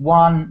layouts,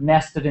 one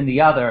nested in the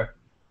other.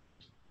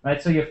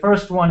 Right? So your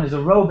first one is a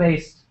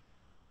row-based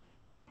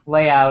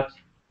layout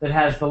that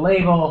has the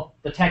label,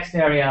 the text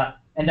area,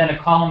 and then a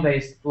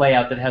column-based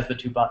layout that has the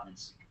 2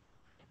 buttons.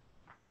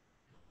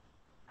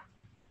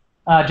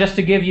 Just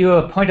to give you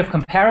a point of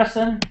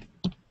comparison,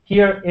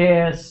 here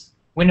is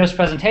Windows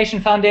Presentation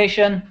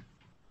Foundation.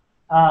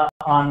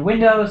 On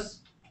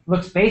Windows,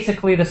 looks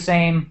basically the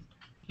same.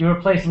 You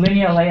replace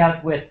linear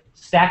layout with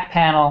stack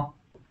panel.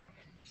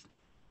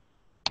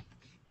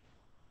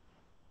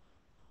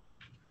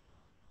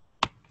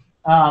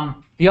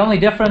 The only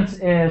difference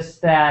is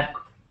that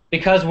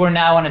because we're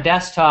now on a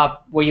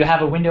desktop where you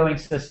have a windowing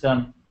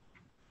system,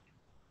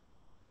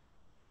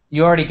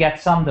 you already get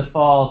some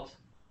default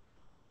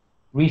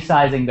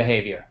resizing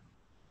behavior,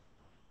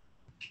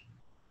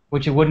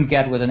 which you wouldn't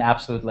get with an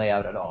absolute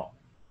layout at all.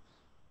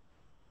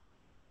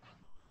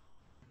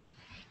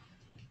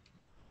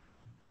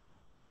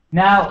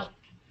 Now,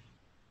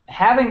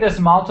 having this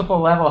multiple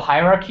level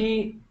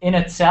hierarchy in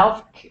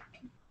itself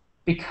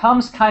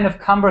becomes kind of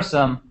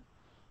cumbersome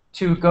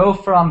to go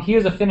from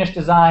here's a finished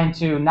design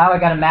to now I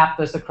got to map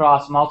this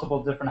across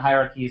multiple different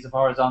hierarchies of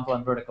horizontal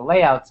and vertical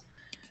layouts.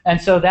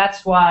 And so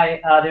that's why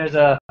there's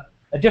a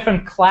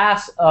different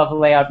class of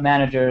layout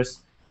managers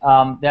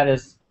that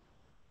is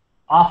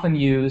often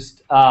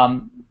used,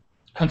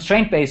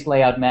 constraint-based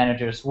layout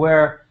managers,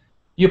 where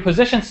you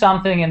position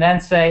something and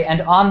then say,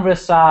 and on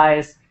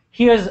resize,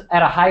 here's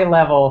at a high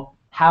level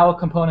how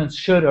components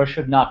should or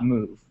should not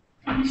move.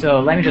 So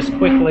let me just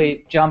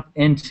quickly jump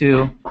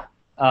into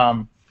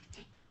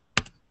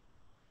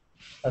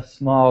a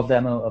small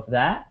demo of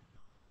that.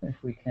 if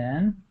we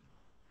can.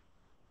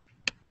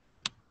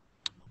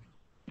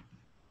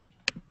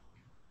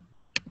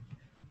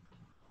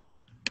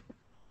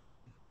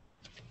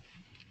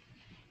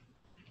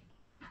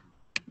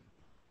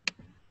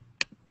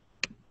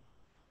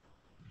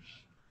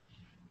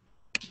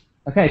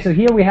 Okay, so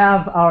here we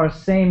have our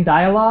same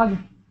dialogue,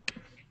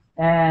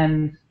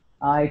 and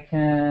I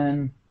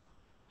can,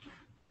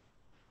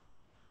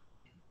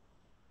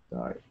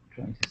 sorry,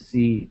 trying to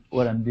see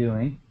what I'm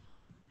doing.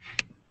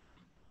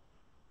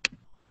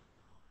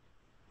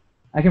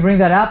 I can bring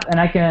that up, and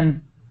I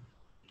can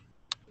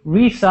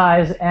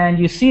resize, and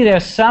you see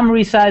there's some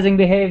resizing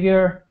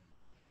behavior,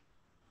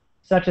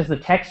 such as the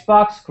text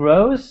box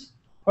grows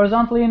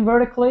horizontally and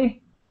vertically.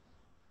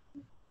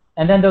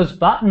 And then those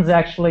buttons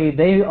actually,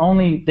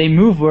 they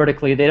move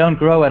vertically, they don't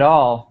grow at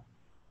all,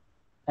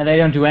 and they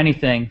don't do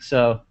anything,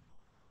 so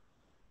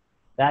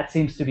that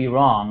seems to be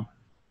wrong.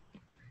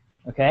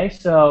 Okay,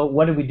 so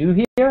what do we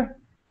do here?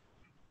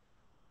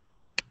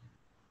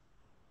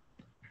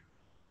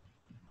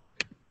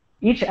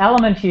 Each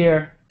element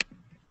here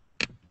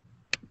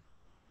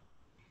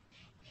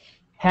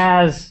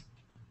has,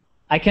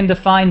 I can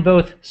define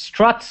both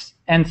struts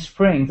and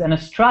springs, and a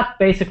strut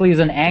basically is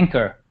an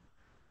anchor.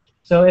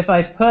 So if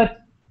I put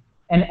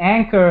an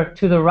anchor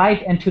to the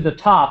right and to the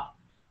top,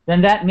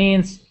 then that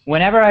means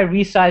whenever I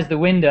resize the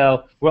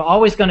window, we're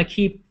always going to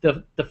keep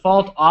the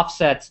default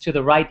offsets to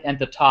the right and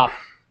the top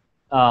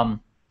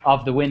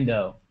of the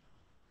window.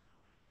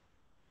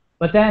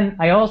 But then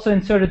I also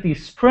inserted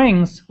these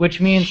springs, which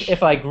means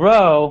if I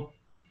grow,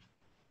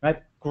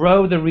 right,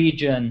 grow the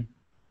region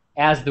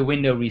as the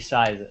window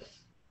resizes.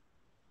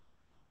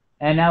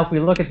 And now if we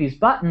look at these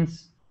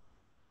buttons,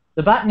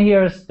 the button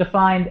here is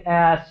defined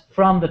as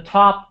from the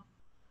top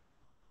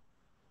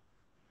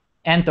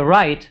and the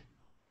right,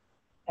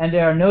 and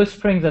there are no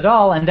springs at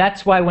all, and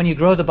that's why when you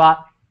grow the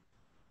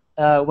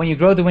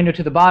window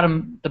to the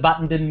bottom, the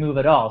button didn't move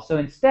at all. So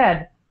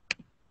instead,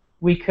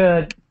 we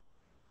could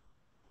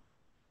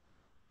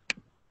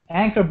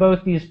anchor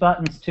both these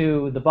buttons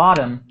to the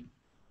bottom,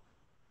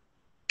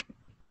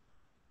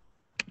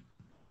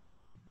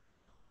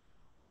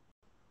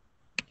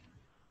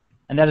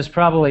 and that is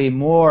probably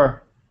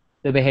more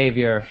the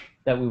behavior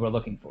that we were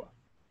looking for.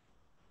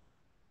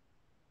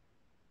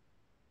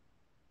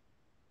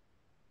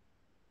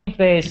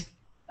 Based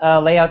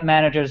layout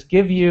managers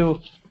give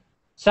you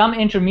some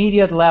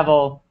intermediate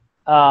level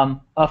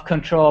of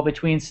control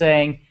between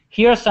saying,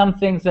 here are some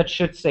things that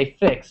should stay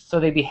fixed, so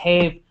they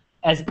behave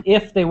as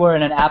if they were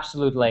in an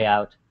absolute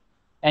layout.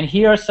 And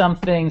here are some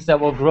things that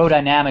will grow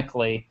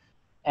dynamically,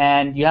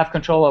 and you have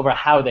control over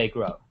how they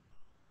grow.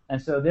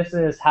 And so this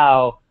is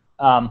how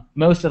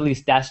most, at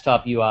least,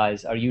 desktop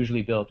UIs are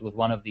usually built with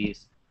one of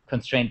these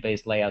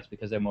constraint-based layouts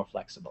because they're more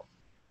flexible.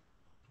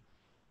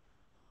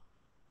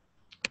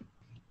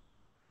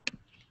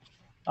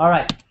 All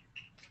right.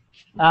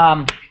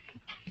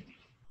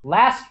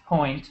 Last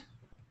point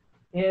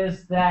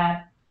is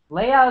that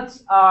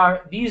layouts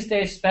are these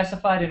days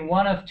specified in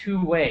one of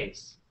two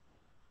ways.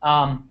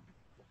 And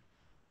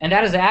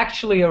that is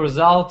actually a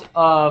result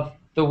of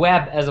the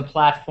web as a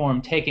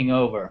platform taking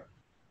over.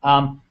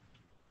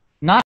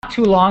 Not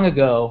too long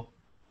ago,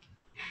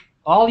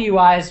 all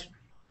UIs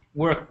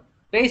were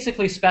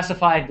basically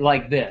specified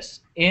like this,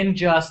 in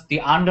just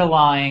the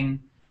underlying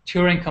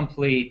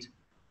Turing-complete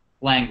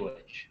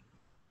language.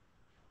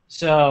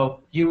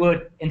 So you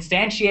would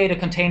instantiate a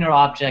container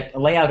object, a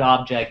layout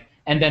object,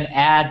 and then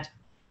add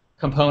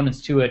components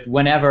to it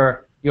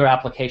whenever your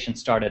application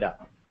started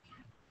up.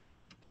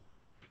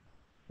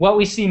 What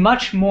we see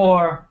much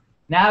more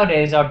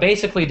nowadays are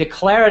basically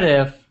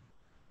declarative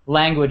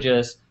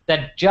languages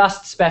that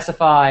just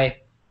specify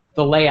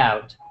the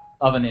layout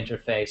of an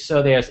interface.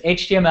 So there's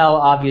HTML,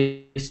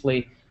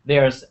 obviously.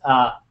 There's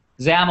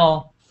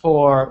XAML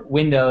for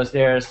Windows.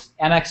 There's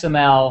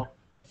MXML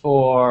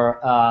for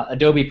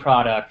Adobe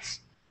products.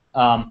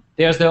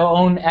 There's their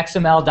own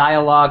XML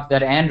dialog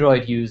that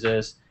Android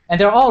uses. And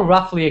they're all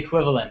roughly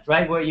equivalent,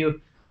 right? Where you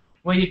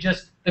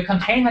just, the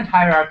containment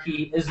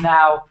hierarchy is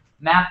now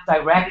mapped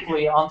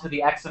directly onto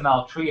the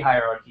XML tree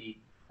hierarchy.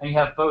 And you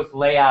have both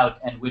layout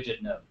and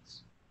widget nodes.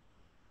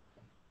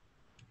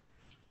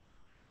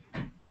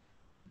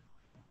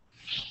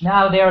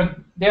 Now,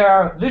 there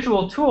are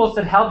visual tools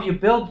that help you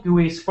build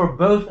GUIs for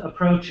both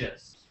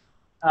approaches.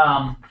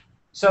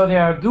 So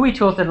there are GUI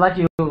tools that let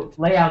you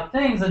lay out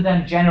things and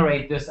then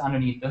generate this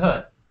underneath the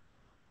hood.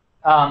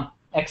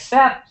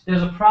 Except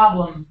there's a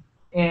problem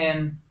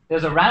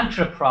there's a round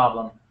trip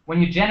problem.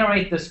 When you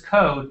generate this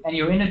code and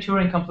you're in a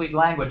Turing-complete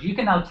language, you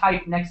can now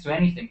type next to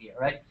anything here,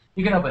 right?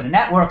 You can open a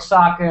network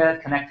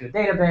socket, connect to a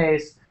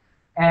database,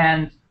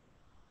 and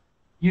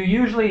you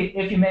usually,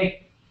 if you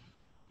make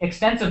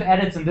extensive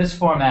edits in this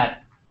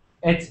format,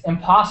 it's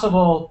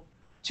impossible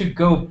to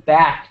go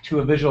back to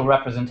a visual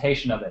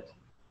representation of it.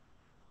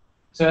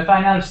 So if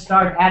I now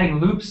start adding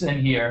loops in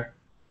here,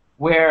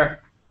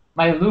 where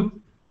my loop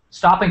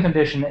stopping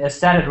condition is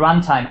set at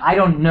runtime, I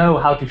don't know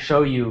how to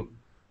show you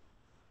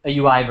a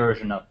UI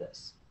version of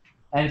this.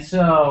 And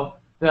so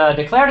the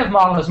declarative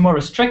model is more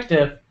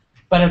restrictive,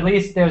 but at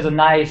least there's a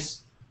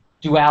nice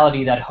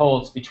duality that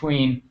holds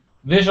between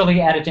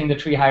visually editing the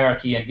tree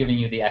hierarchy and giving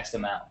you the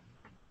XML.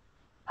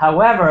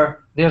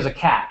 However, there's a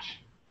catch.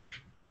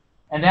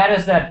 And that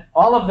is that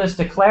all of this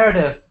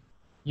declarative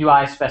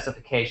UI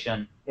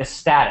specification is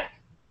static.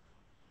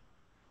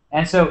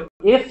 And so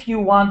if you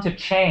want to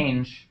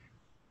change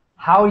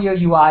how your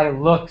UI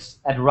looks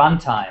at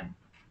runtime,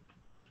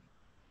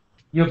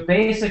 you're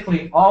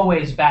basically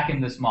always back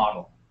in this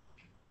model.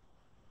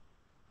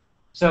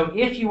 So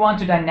if you want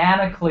to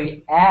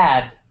dynamically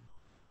add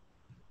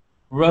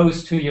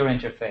rows to your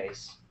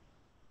interface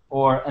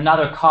or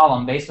another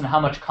column based on how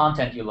much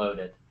content you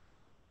loaded,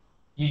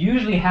 you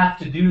usually have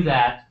to do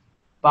that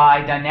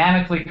by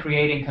dynamically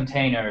creating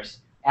containers,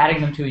 adding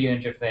them to your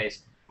interface.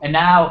 And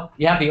now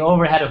you have the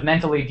overhead of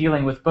mentally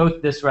dealing with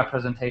both this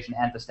representation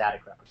and the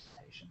static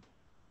representation.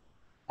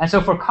 And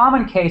so for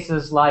common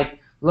cases like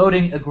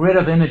loading a grid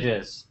of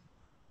images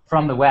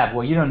from the web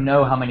where you don't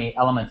know how many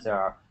elements there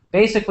are,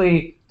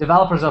 basically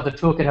developers of the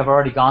toolkit have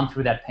already gone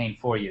through that pain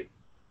for you.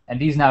 And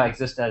these now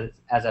exist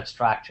as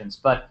abstractions.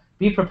 But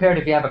be prepared,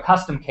 if you have a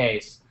custom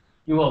case,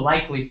 you will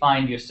likely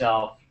find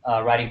yourself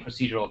writing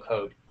procedural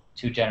code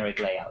to generate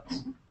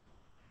layouts.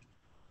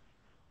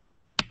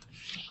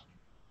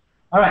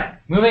 All right,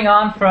 moving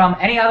on from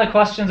any other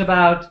questions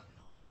about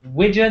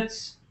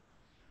widgets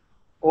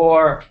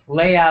or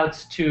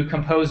layouts to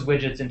compose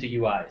widgets into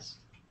UIs?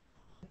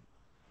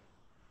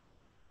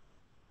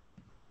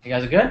 You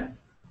guys are good?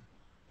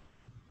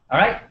 All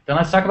right, then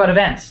let's talk about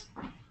events.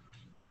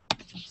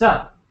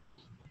 So,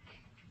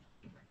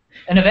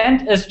 an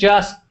event is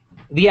just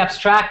the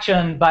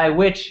abstraction by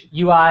which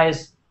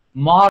UIs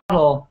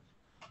model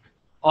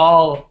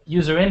all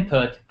user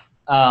input.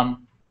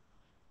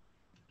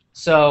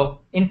 So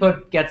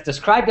input gets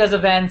described as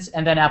events,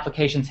 and then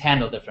applications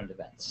handle different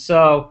events.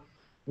 So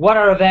what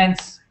are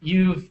events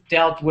you've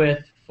dealt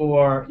with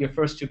for your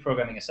first two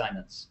programming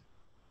assignments?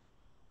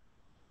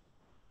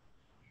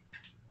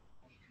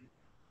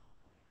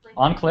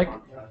 On click,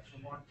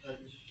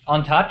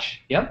 on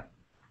touch, yep.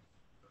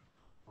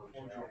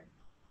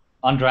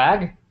 On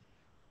drag,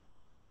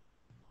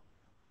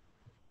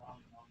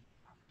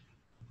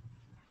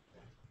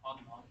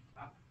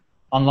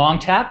 on long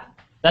tap.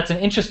 That's an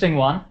interesting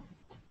one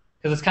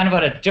because it's kind of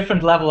at a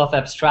different level of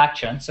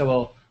abstraction. So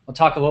we'll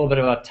talk a little bit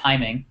about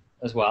timing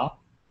as well.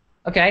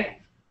 Okay.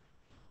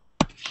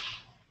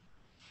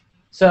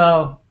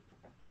 So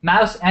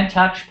mouse and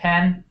touch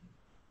pen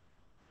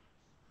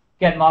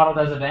get modeled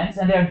as events,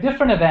 and there are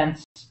different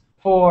events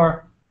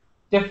for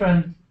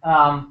different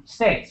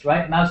states,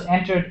 right? Mouse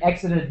entered,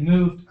 exited,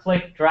 moved,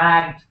 clicked,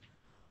 dragged.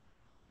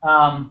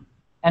 And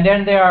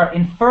then there are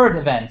inferred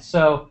events,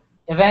 so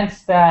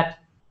events that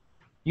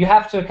you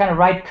have to kind of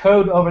write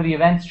code over the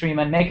event stream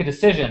and make a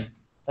decision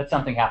that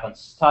something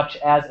happens, such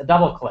as a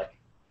double click,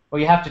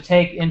 where you have to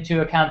take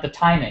into account the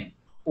timing,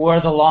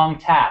 or the long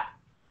tap,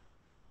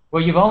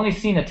 where you've only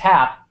seen a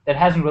tap that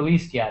hasn't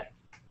released yet,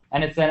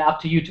 and it's then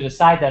up to you to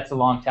decide that's a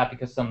long tap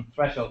because some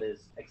threshold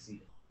is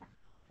exceeded.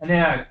 And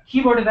there are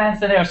keyboard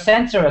events, and there are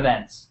sensor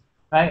events,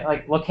 right?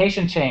 Like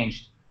location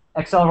changed,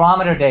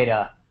 accelerometer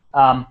data,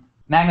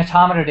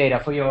 magnetometer data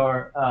for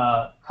your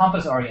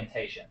compass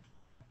orientation.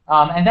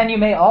 And then you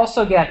may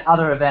also get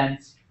other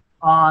events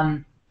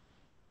on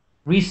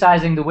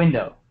resizing the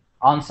window,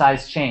 on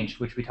size change,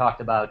 which we talked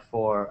about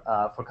for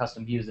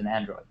custom views in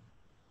Android.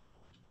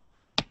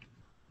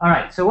 All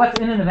right, so what's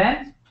in an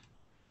event?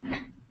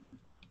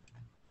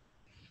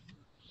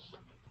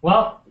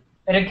 Well,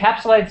 it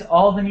encapsulates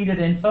all the needed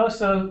info.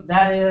 So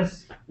that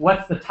is,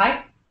 what's the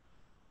type,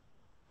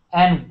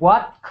 and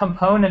what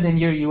component in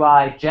your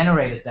UI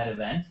generated that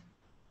event?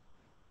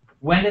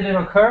 When did it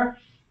occur?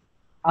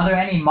 Are there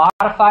any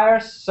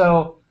modifiers?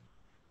 So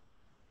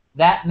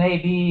that may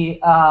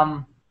be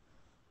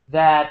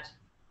that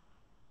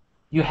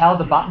you held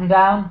the button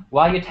down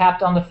while you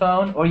tapped on the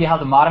phone, or you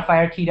held the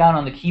modifier key down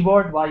on the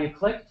keyboard while you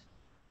clicked.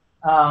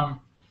 And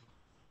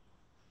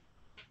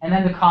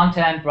then the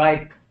content,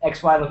 right?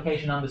 XY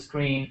location on the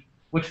screen,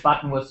 which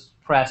button was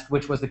pressed,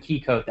 which was the key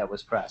code that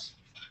was pressed.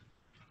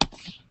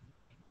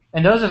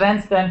 And those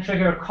events then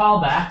trigger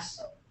callbacks.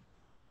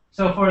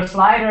 So for a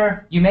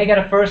slider, you may get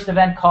a first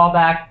event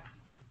callback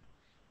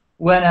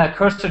when a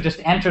cursor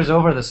just enters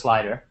over the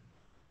slider.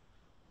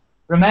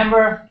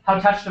 Remember how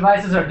touch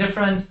devices are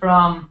different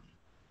from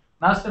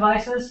mouse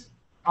devices?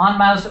 On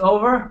mouse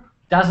over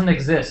doesn't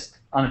exist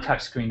on a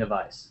touchscreen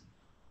device.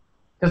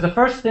 Because the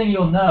first thing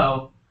you'll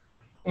know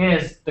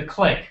is the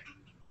click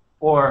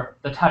or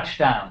the touch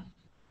down.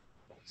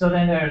 So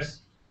then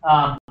there's,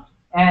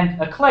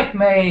 and a click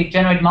may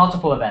generate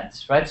multiple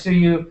events, right? So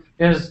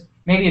there's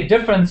maybe a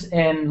difference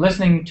in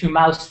listening to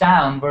mouse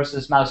down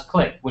versus mouse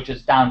click, which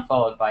is down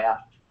followed by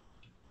up.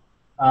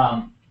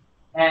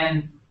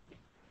 And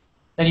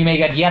then you may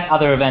get yet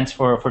other events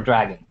for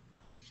dragging.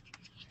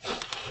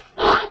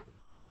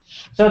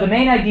 So the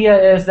main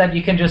idea is that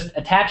you can just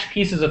attach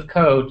pieces of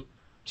code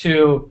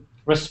to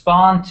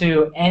respond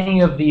to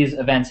any of these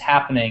events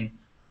happening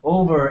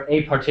over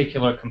a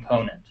particular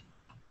component.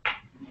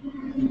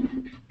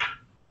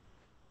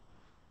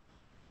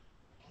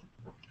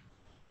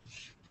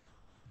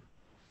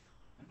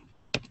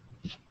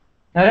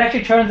 Now, it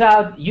actually turns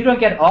out you don't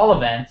get all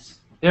events.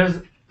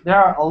 There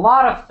are a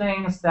lot of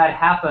things that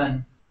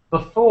happen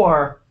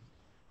before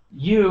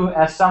you,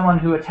 as someone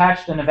who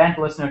attached an event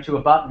listener to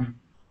a button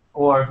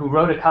or who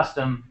wrote a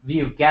custom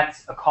view,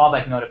 gets a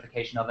callback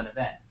notification of an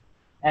event.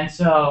 And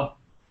so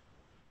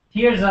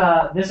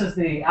this is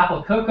the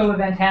Apple Cocoa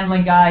event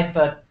handling guide,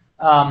 but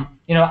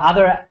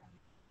other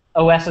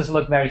OSs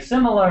look very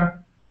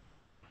similar.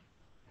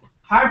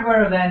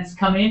 Hardware events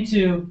come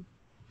into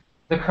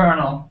the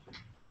kernel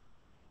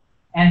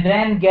and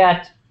then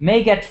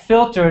may get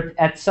filtered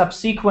at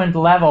subsequent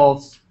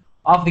levels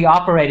of the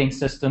operating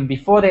system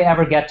before they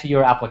ever get to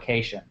your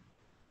application.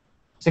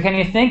 So can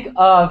you think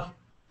of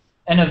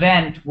an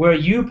event where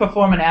you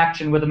perform an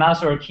action with a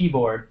mouse or a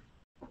keyboard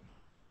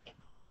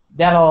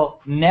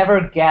that'll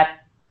never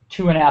get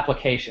to an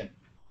application?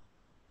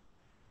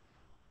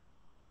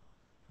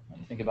 Let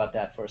me think about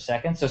that for a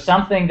second. So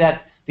something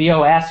that the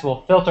OS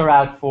will filter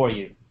out for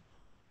you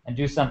and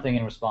do something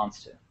in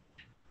response to.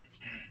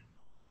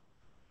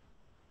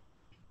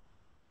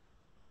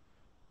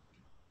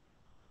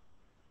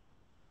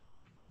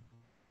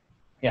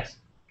 Yes?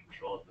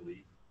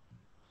 Control-Delete.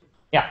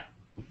 Yeah.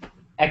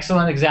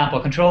 Excellent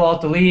example.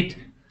 Control-Alt-Delete.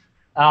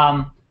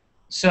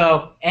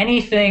 So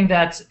anything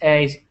that's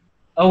a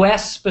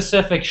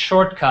OS-specific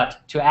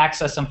shortcut to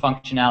access some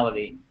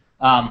functionality.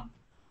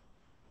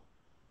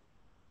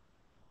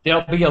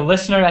 There'll be a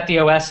listener at the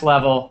OS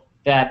level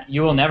that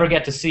you will never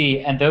get to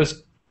see, and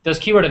those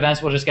keyword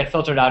events will just get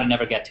filtered out and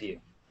never get to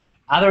you.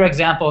 Other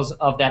examples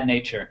of that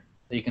nature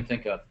that you can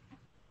think of.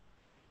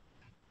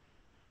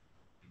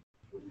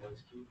 Windows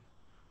key.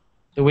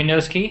 The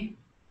Windows key?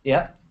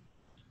 Yeah.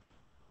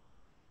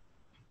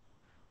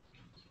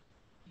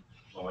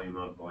 Volume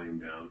up, volume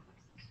down.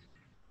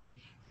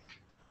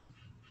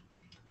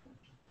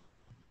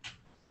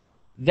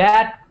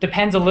 That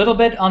depends a little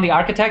bit on the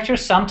architecture.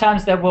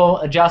 Sometimes that will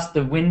adjust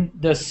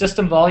the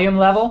system volume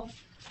level,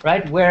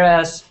 right?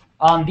 Whereas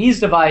on these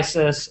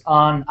devices,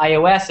 on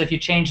iOS, if you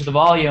change the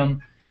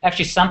volume,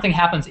 actually something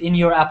happens in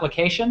your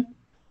application.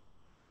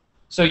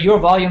 So your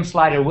volume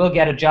slider will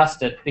get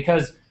adjusted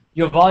because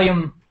your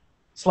volume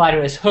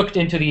slider is hooked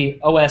into the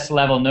OS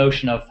level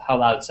notion of how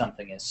loud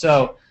something is.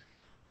 So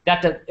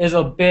that is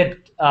a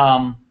bit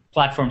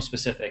platform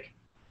specific.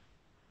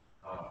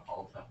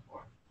 Alt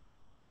F4.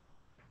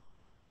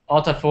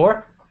 Alt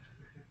F4,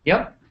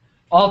 yep.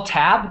 Alt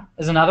Tab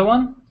is another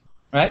one,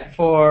 right?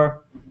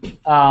 For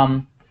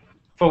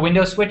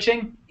window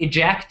switching,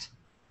 eject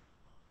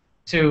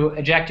to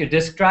eject your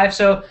disk drive.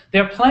 So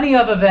there are plenty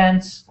of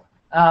events,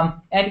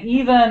 and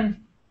even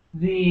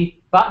the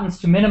buttons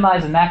to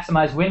minimize and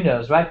maximize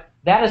windows, right?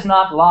 That is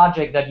not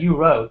logic that you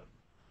wrote.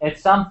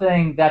 It's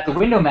something that the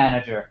window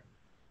manager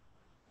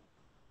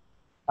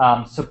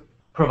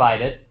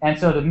provided, and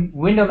so the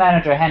window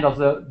manager handles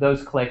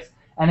those clicks,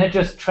 and it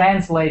just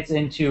translates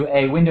into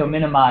a window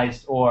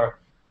minimized or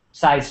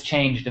size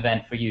changed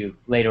event for you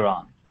later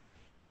on.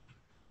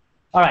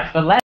 All right,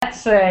 but let's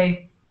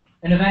say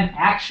an event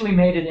actually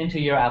made it into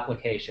your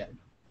application.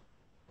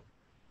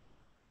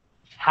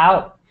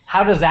 How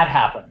does that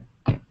happen?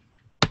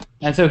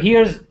 And so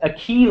here's a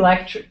key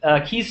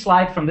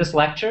slide from this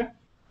lecture.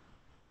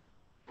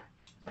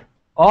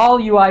 All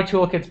UI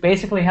toolkits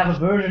basically have a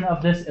version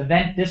of this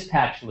event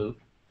dispatch loop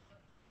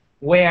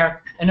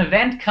where an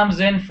event comes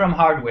in from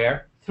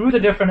hardware through the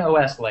different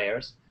OS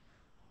layers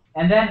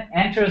and then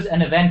enters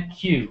an event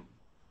queue.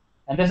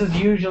 And this is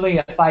usually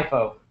a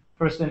FIFO,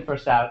 first in,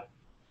 first out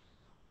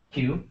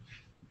queue.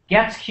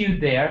 Gets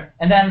queued there,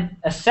 and then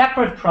a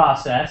separate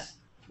process,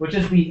 which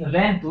is the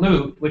event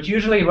loop, which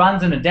usually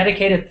runs in a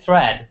dedicated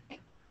thread,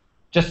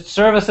 just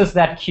services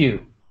that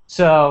queue.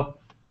 So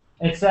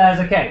it says,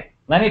 OK,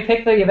 let me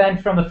pick the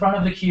event from the front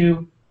of the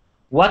queue.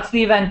 What's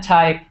the event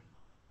type?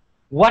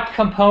 What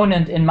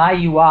component in my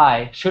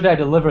UI should I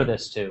deliver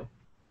this to?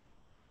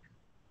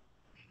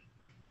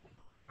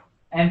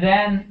 And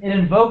then it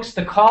invokes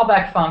the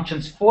callback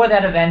functions for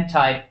that event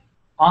type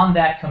on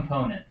that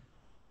component.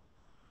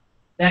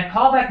 That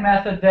callback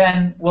method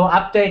then will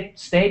update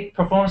state,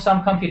 perform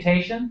some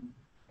computation,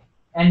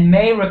 and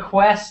may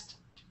request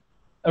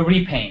a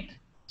repaint.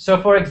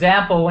 So for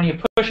example, when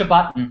you push a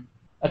button,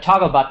 a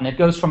toggle button, it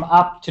goes from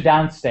up to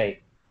down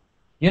state.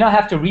 You don't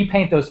have to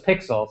repaint those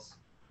pixels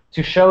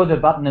to show the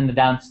button in the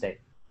down state.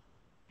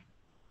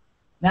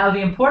 Now the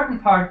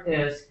important part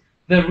is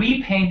the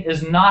repaint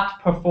is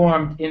not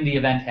performed in the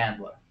event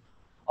handler.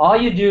 All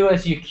you do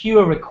is you queue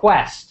a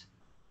request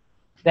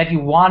that you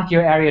want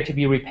your area to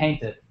be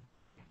repainted.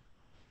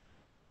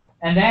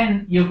 And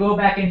then you go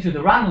back into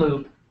the run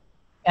loop,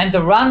 and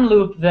the run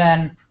loop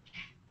then,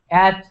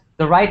 at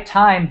the right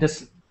time,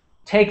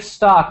 takes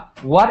stock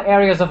what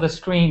areas of the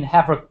screen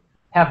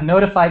have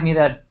notified me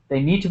that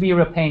they need to be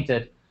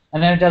repainted,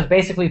 and then it does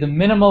basically the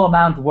minimal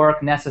amount of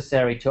work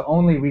necessary to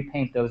only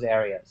repaint those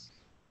areas.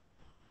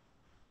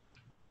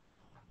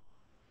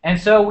 And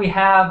so we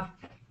have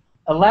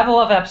a level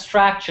of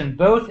abstraction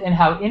both in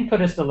how input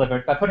is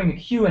delivered by putting a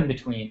queue in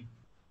between,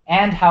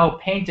 and how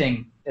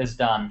painting is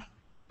done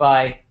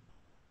by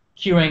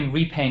queuing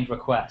repaint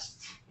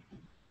requests.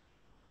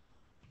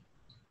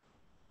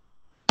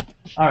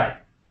 All right.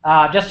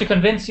 Just to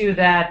convince you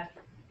that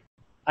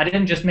I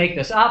didn't just make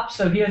this up,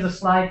 so here's a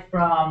slide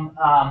from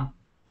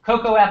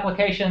Cocoa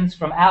applications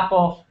from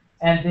Apple,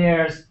 and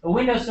there's a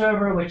Windows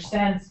server which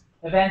sends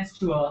events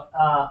to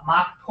a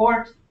mock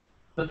port.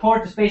 The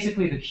port is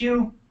basically the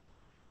queue,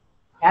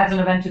 adds an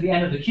event to the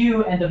end of the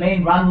queue, and the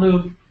main run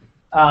loop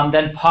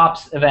then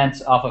pops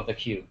events off of the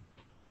queue.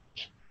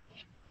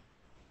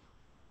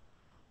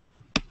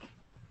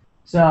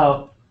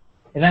 So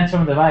events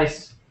from the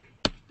device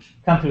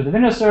come through the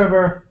Windows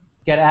server,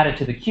 get added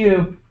to the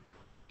queue,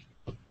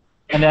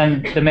 and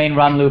then the main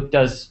run loop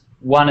does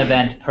one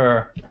event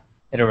per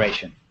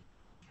iteration.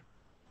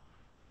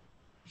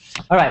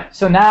 All right,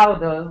 so now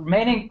the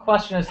remaining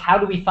question is, how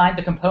do we find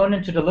the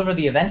component to deliver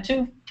the event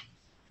to?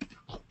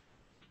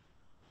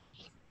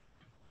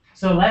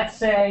 So let's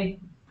say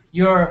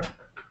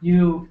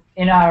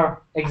in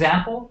our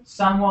example,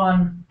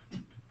 someone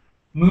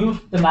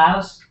moved the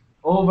mouse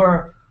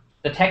over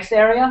the text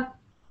area.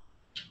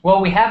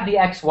 Well, we have the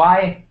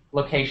XY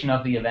location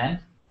of the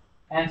event,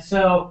 and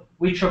so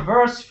we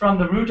traverse from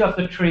the root of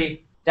the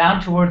tree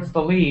down towards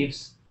the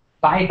leaves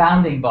by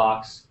bounding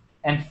box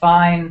and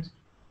find,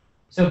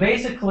 so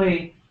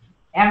basically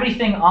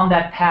everything on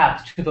that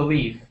path to the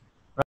leaf,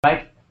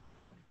 right,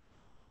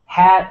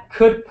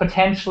 could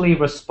potentially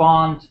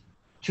respond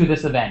to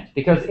this event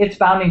because its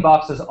bounding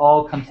boxes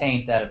all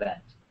contained that event.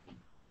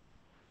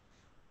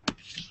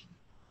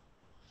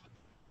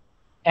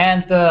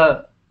 And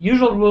the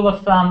usual rule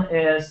of thumb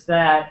is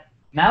that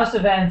mouse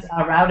events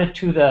are routed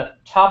to the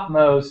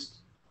topmost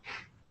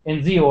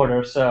in Z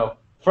order, so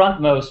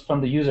frontmost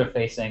from the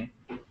user-facing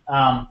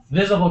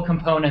visible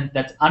component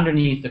that's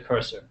underneath the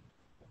cursor.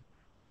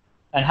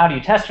 And how do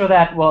you test for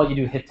that? Well, you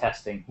do hit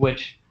testing,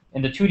 which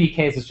in the 2D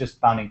case is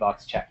just bounding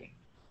box checking.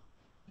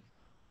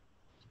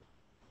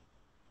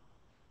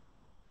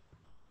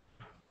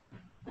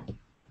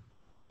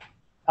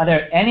 Are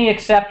there any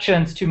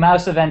exceptions to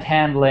mouse event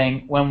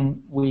handling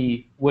when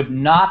we would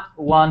not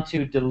want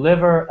to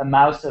deliver a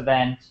mouse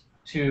event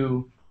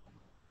to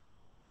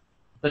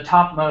the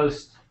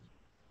topmost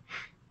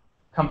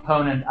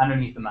component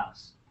underneath the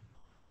mouse?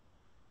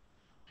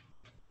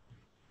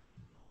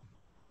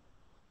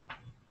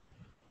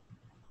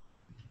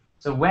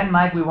 So when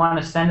might we want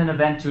to send an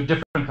event to a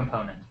different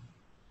component?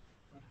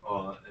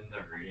 Well, in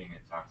the reading,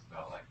 it talks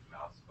about like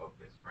mouse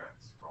focus for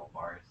scroll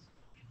bars,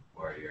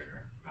 where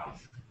your mouse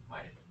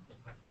might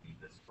leave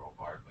the scroll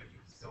bar, but you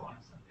still want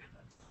to send the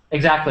event.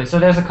 Exactly. So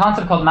there's a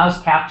concept called mouse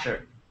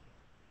capture,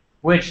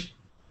 which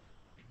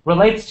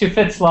relates to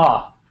Fitt's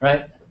law,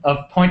 right,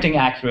 of pointing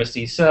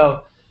accuracy.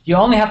 So you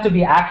only have to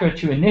be accurate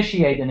to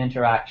initiate an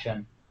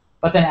interaction,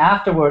 but then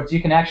afterwards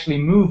you can actually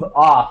move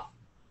off.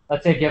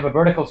 Let's say if you have a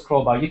vertical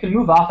scroll bar, you can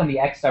move off in the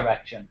X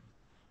direction.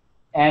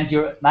 And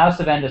your mouse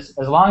event, as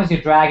long as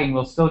you're dragging,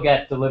 will still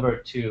get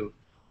delivered to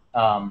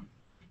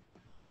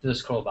the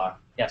scroll bar.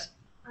 Yes?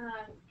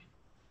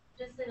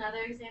 Just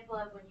another example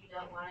of when you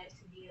don't want it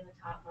to be in the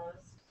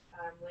topmost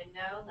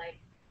window, like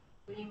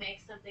when you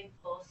make something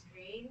full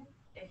screen,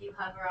 if you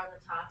hover on the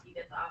top, you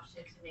get the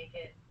option to make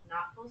it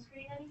not full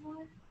screen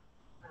anymore.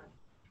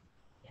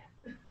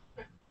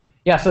 Yeah.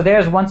 Yeah, so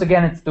there's, once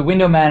again, it's the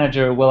window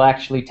manager will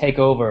actually take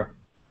over,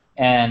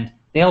 and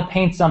they'll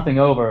paint something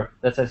over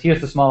that says, here's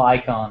the small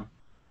icon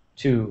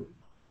to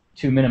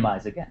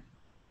minimize again.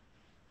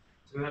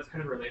 So that's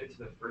kind of related to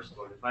the first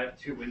one. If I have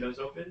two windows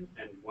open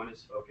and one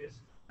is focused,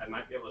 I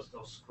might be able to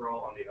still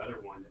scroll on the other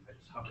one if I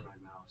just hover my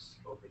mouse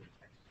over the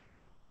text.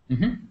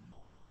 Mm-hmm.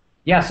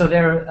 Yeah, so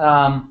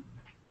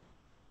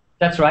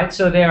that's right.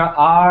 So there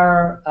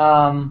are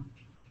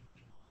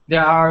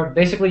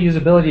basically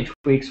usability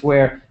tweaks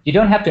where you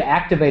don't have to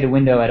activate a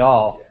window at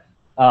all.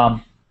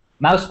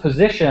 Mouse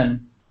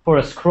position for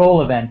a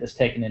scroll event is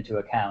taken into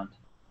account.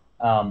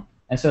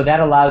 And so that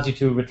allows you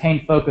to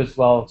retain focus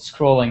while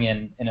scrolling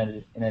in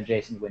an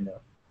adjacent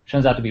window.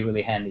 Turns out to be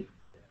really handy.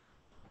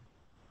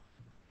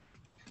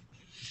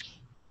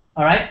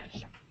 All right.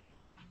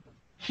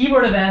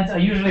 Keyboard events are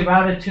usually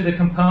routed to the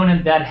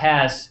component that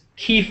has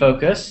key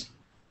focus.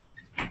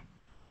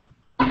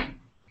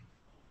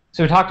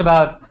 So we talked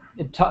about,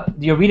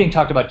 your reading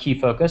talked about key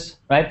focus,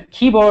 right?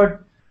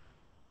 Keyboard,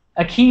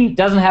 a key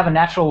doesn't have a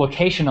natural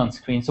location on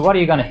screen, so what are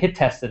you going to hit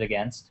test it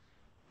against?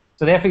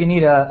 So therefore you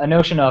need a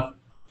notion of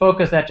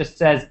focus that just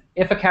says,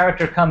 if a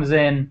character comes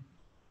in,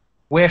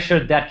 where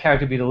should that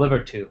character be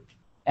delivered to?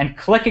 And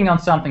clicking on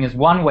something is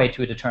one way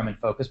to determine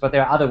focus, but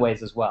there are other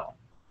ways as well.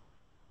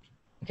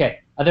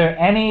 Okay, are there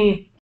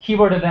any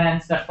keyboard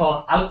events that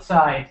fall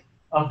outside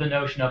of the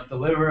notion of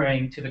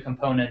delivering to the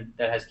component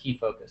that has key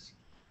focus?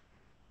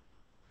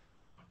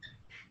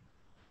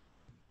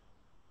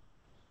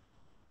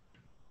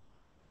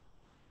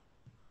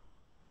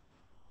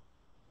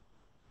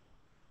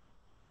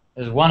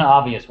 There's one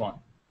obvious one.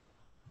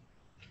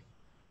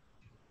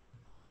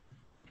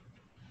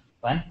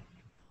 Glenn?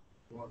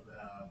 Well,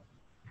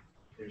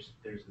 there's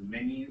the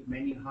menu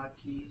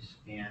hotkeys,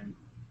 and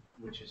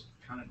which is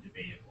kind of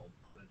debatable.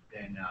 But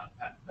then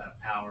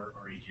power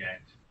or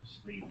eject,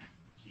 sleep.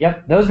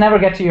 Yep, those never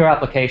get to your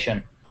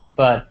application.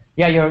 But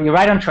yeah, you're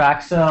right on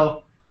track.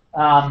 So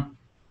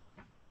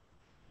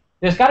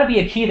there's got to be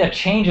a key that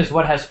changes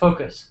what has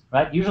focus,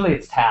 right? Usually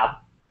it's tab.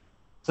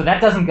 So that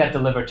doesn't get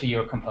delivered to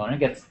your component. It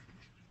gets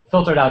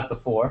filtered out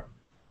before.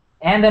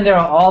 And then there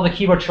are all the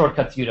keyboard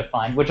shortcuts you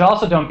define, which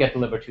also don't get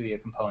delivered to your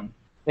component.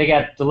 They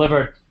get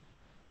delivered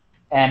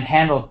and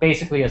handled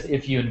basically as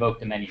if you invoke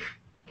the menu.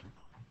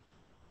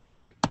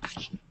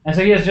 And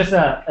so here's just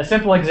a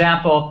simple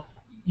example.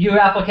 Your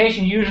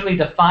application usually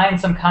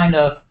defines some kind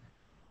of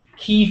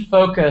key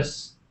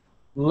focus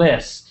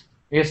list.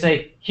 You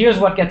say, here's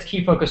what gets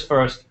key focus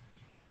first.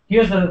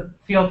 Here's the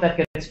field that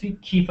gets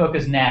key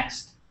focus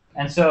next.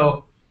 And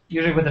so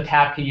usually with the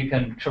tab key, you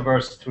can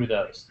traverse through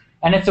those.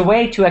 And it's a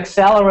way to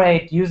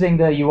accelerate using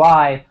the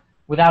UI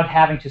without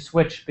having to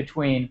switch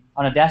between,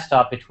 on a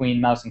desktop, between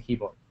mouse and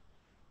keyboard.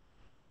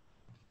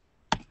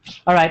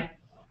 All right.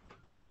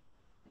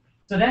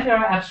 So then there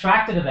are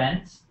abstracted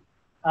events,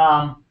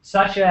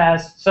 such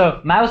as,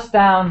 so mouse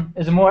down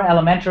is a more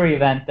elementary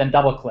event than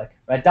double click,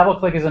 right? Double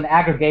click is an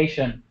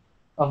aggregation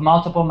of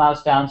multiple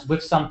mouse downs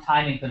with some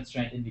timing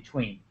constraint in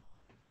between.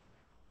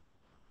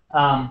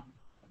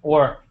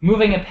 Or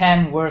moving a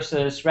pen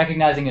versus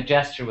recognizing a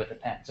gesture with a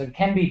pen. So it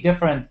can be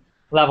different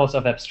levels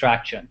of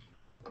abstraction.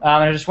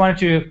 And I just wanted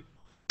to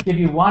give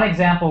you one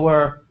example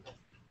where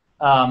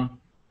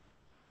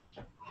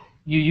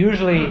you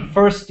usually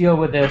first deal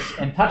with this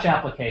in touch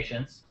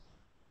applications.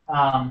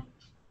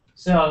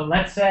 So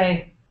let's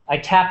say I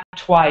tap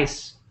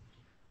twice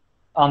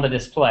on the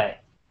display.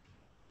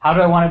 How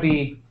do I want to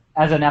be,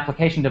 as an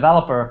application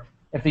developer,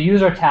 if the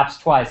user taps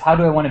twice, how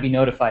do I want to be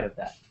notified of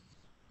that?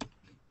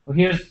 Well,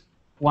 here's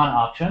one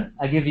option.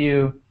 I give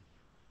you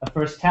a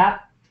first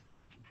tap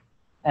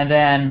and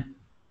then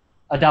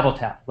a double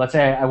tap. Let's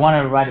say I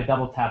want to write a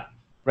double tap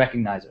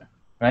recognizer,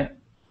 right?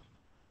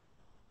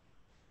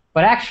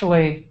 But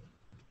actually,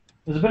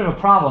 there's a bit of a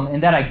problem in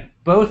that I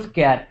both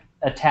get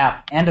a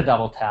tap and a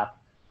double tap.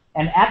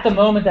 And at the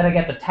moment that I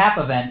get the tap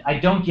event, I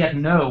don't yet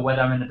know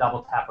whether I'm in a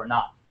double tap or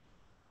not.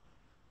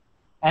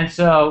 And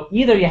so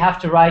either you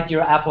have to write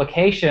your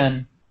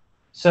application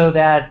so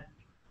that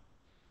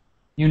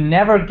you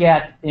never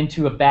get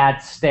into a bad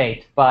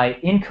state by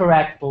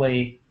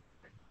incorrectly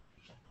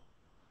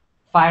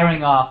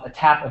firing off a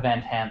tap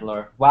event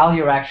handler while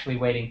you're actually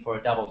waiting for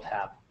a double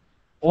tap,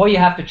 or you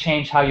have to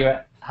change how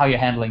you're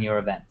handling your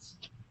events.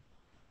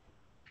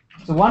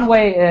 So one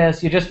way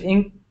is you just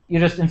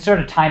insert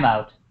a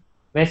timeout.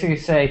 Basically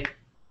say,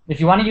 if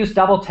you want to use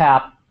double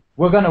tap,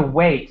 we're going to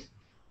wait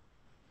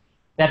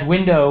that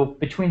window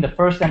between the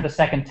first and the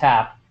second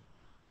tap.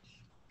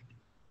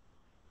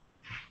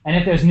 And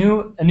if there's a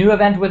new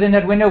event within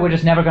that window, we're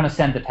just never going to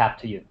send the tap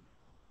to you.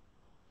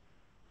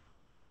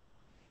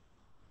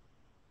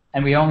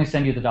 And we only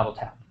send you the double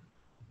tap.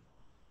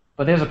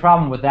 But there's a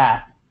problem with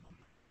that.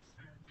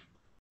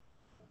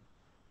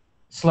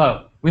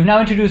 Slow. We've now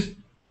introduced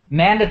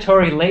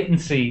mandatory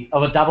latency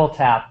of a double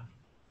tap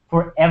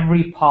for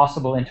every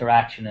possible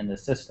interaction in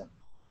this system.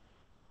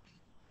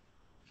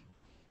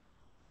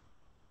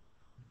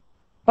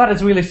 But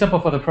it's really simple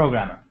for the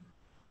programmer,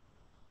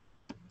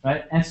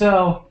 right? And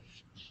so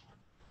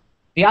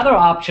the other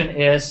option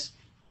is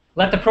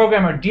let the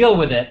programmer deal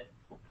with it,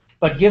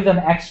 but give them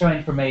extra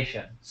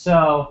information.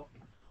 So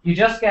you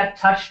just get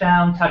touch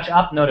down, touch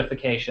up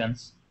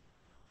notifications.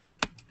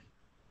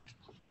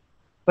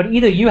 But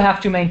either you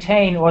have to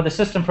maintain or the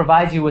system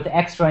provides you with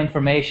extra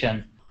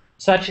information,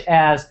 such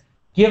as,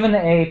 given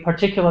a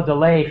particular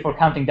delay for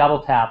counting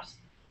double taps,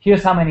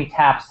 here's how many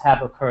taps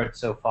have occurred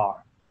so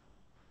far.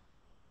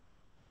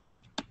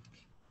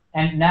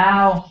 And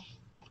now,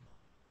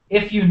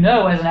 if you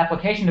know as an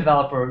application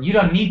developer, you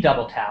don't need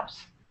double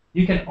taps,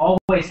 you can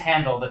always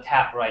handle the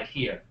tap right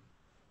here.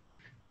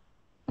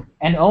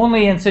 And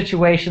only in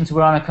situations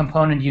where on a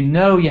component you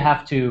know you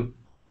have to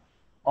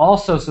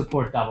also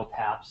support double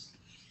taps,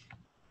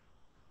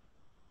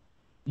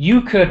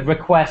 you could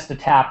request a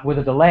tap with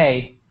a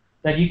delay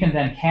that you can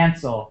then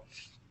cancel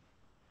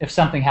if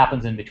something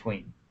happens in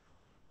between.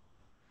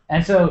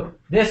 And so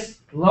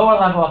this lower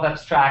level of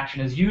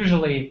abstraction is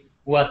usually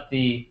what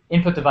the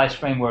input device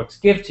frameworks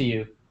give to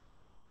you.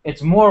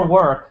 It's more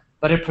work,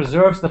 but it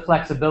preserves the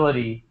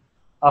flexibility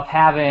of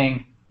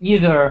having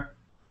either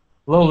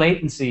low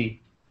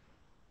latency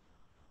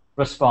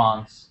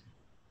response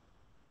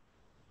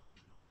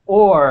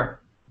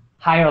or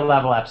higher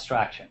level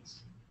abstractions.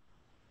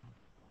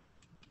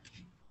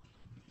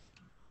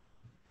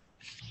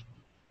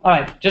 All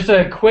right, just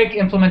a quick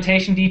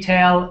implementation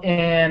detail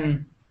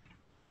in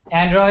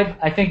Android.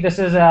 I think this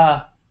is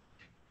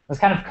this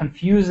kind of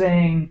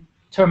confusing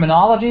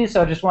terminology,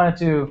 so I just wanted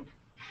to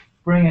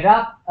bring it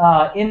up.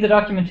 In the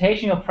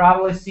documentation, you'll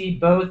probably see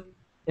both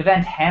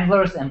event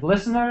handlers and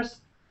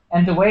listeners,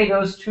 and the way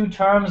those two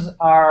terms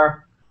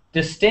are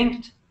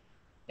distinct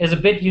is a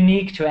bit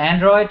unique to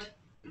Android.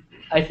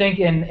 I think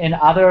in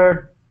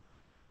other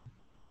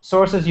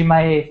sources you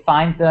may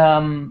find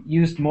them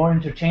used more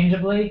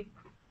interchangeably.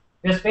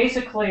 There's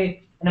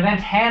basically an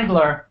event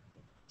handler.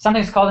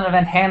 Something's called an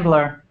event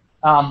handler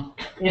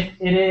if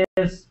it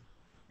is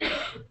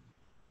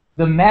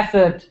the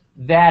method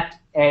that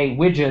a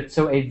widget,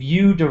 so a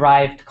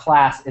view-derived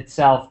class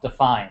itself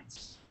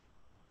defines.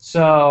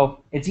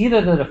 So it's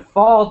either the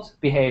default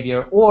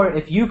behavior, or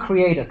if you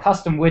create a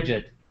custom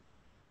widget,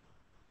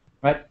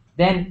 right,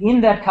 then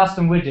in that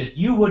custom widget,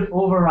 you would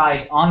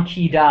override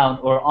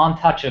onKeyDown or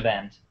onTouch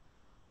event.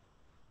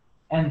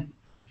 And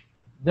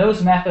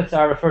those methods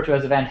are referred to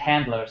as event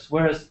handlers,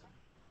 whereas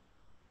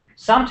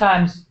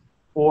sometimes,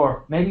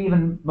 or maybe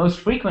even most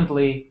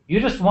frequently, you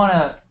just want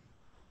to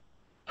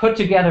put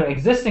together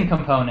existing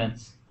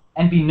components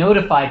and be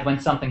notified when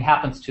something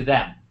happens to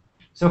them.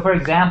 So for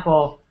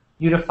example,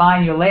 you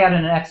define your layout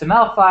in an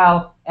XML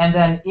file, and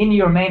then in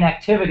your main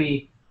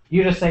activity,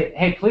 you just say,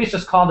 hey, please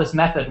just call this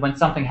method when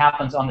something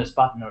happens on this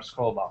button or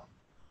scroll bar.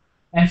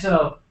 And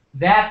so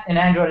that in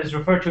Android is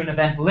referred to an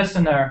event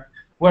listener,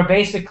 where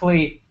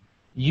basically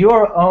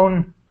your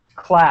own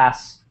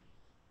class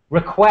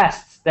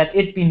requests that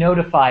it be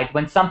notified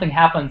when something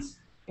happens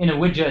in a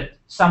widget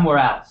somewhere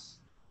else.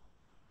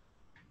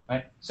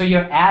 Right? So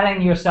you're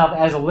adding yourself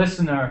as a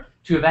listener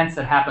to events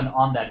that happen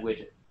on that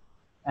widget.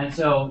 And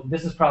so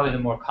this is probably the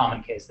more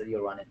common case that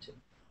you'll run into.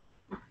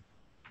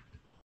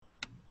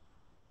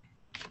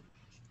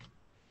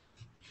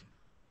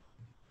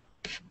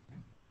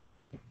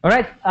 All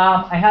right,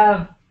 I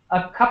have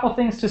a couple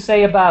things to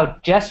say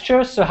about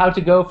gestures, so how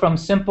to go from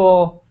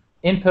simple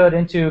input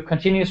into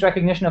continuous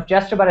recognition of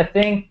gesture, but I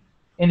think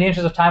in the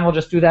interest of time, we'll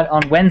just do that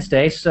on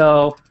Wednesday.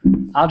 So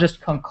I'll just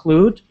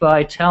conclude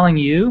by telling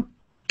you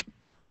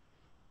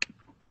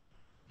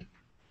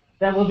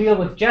that we'll deal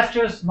with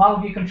gestures,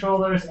 model view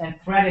controllers, and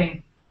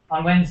threading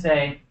on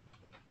Wednesday.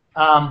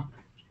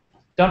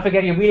 Don't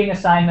forget your reading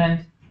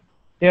assignment.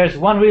 There's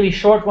one really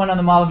short one on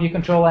the model view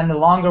controller and a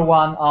longer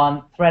one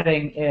on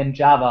threading in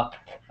Java,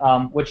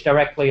 which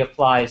directly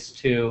applies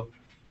to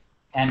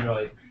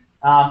Android.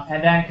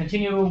 And then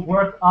continue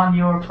work on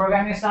your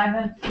programming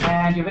assignment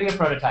and your video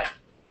prototype.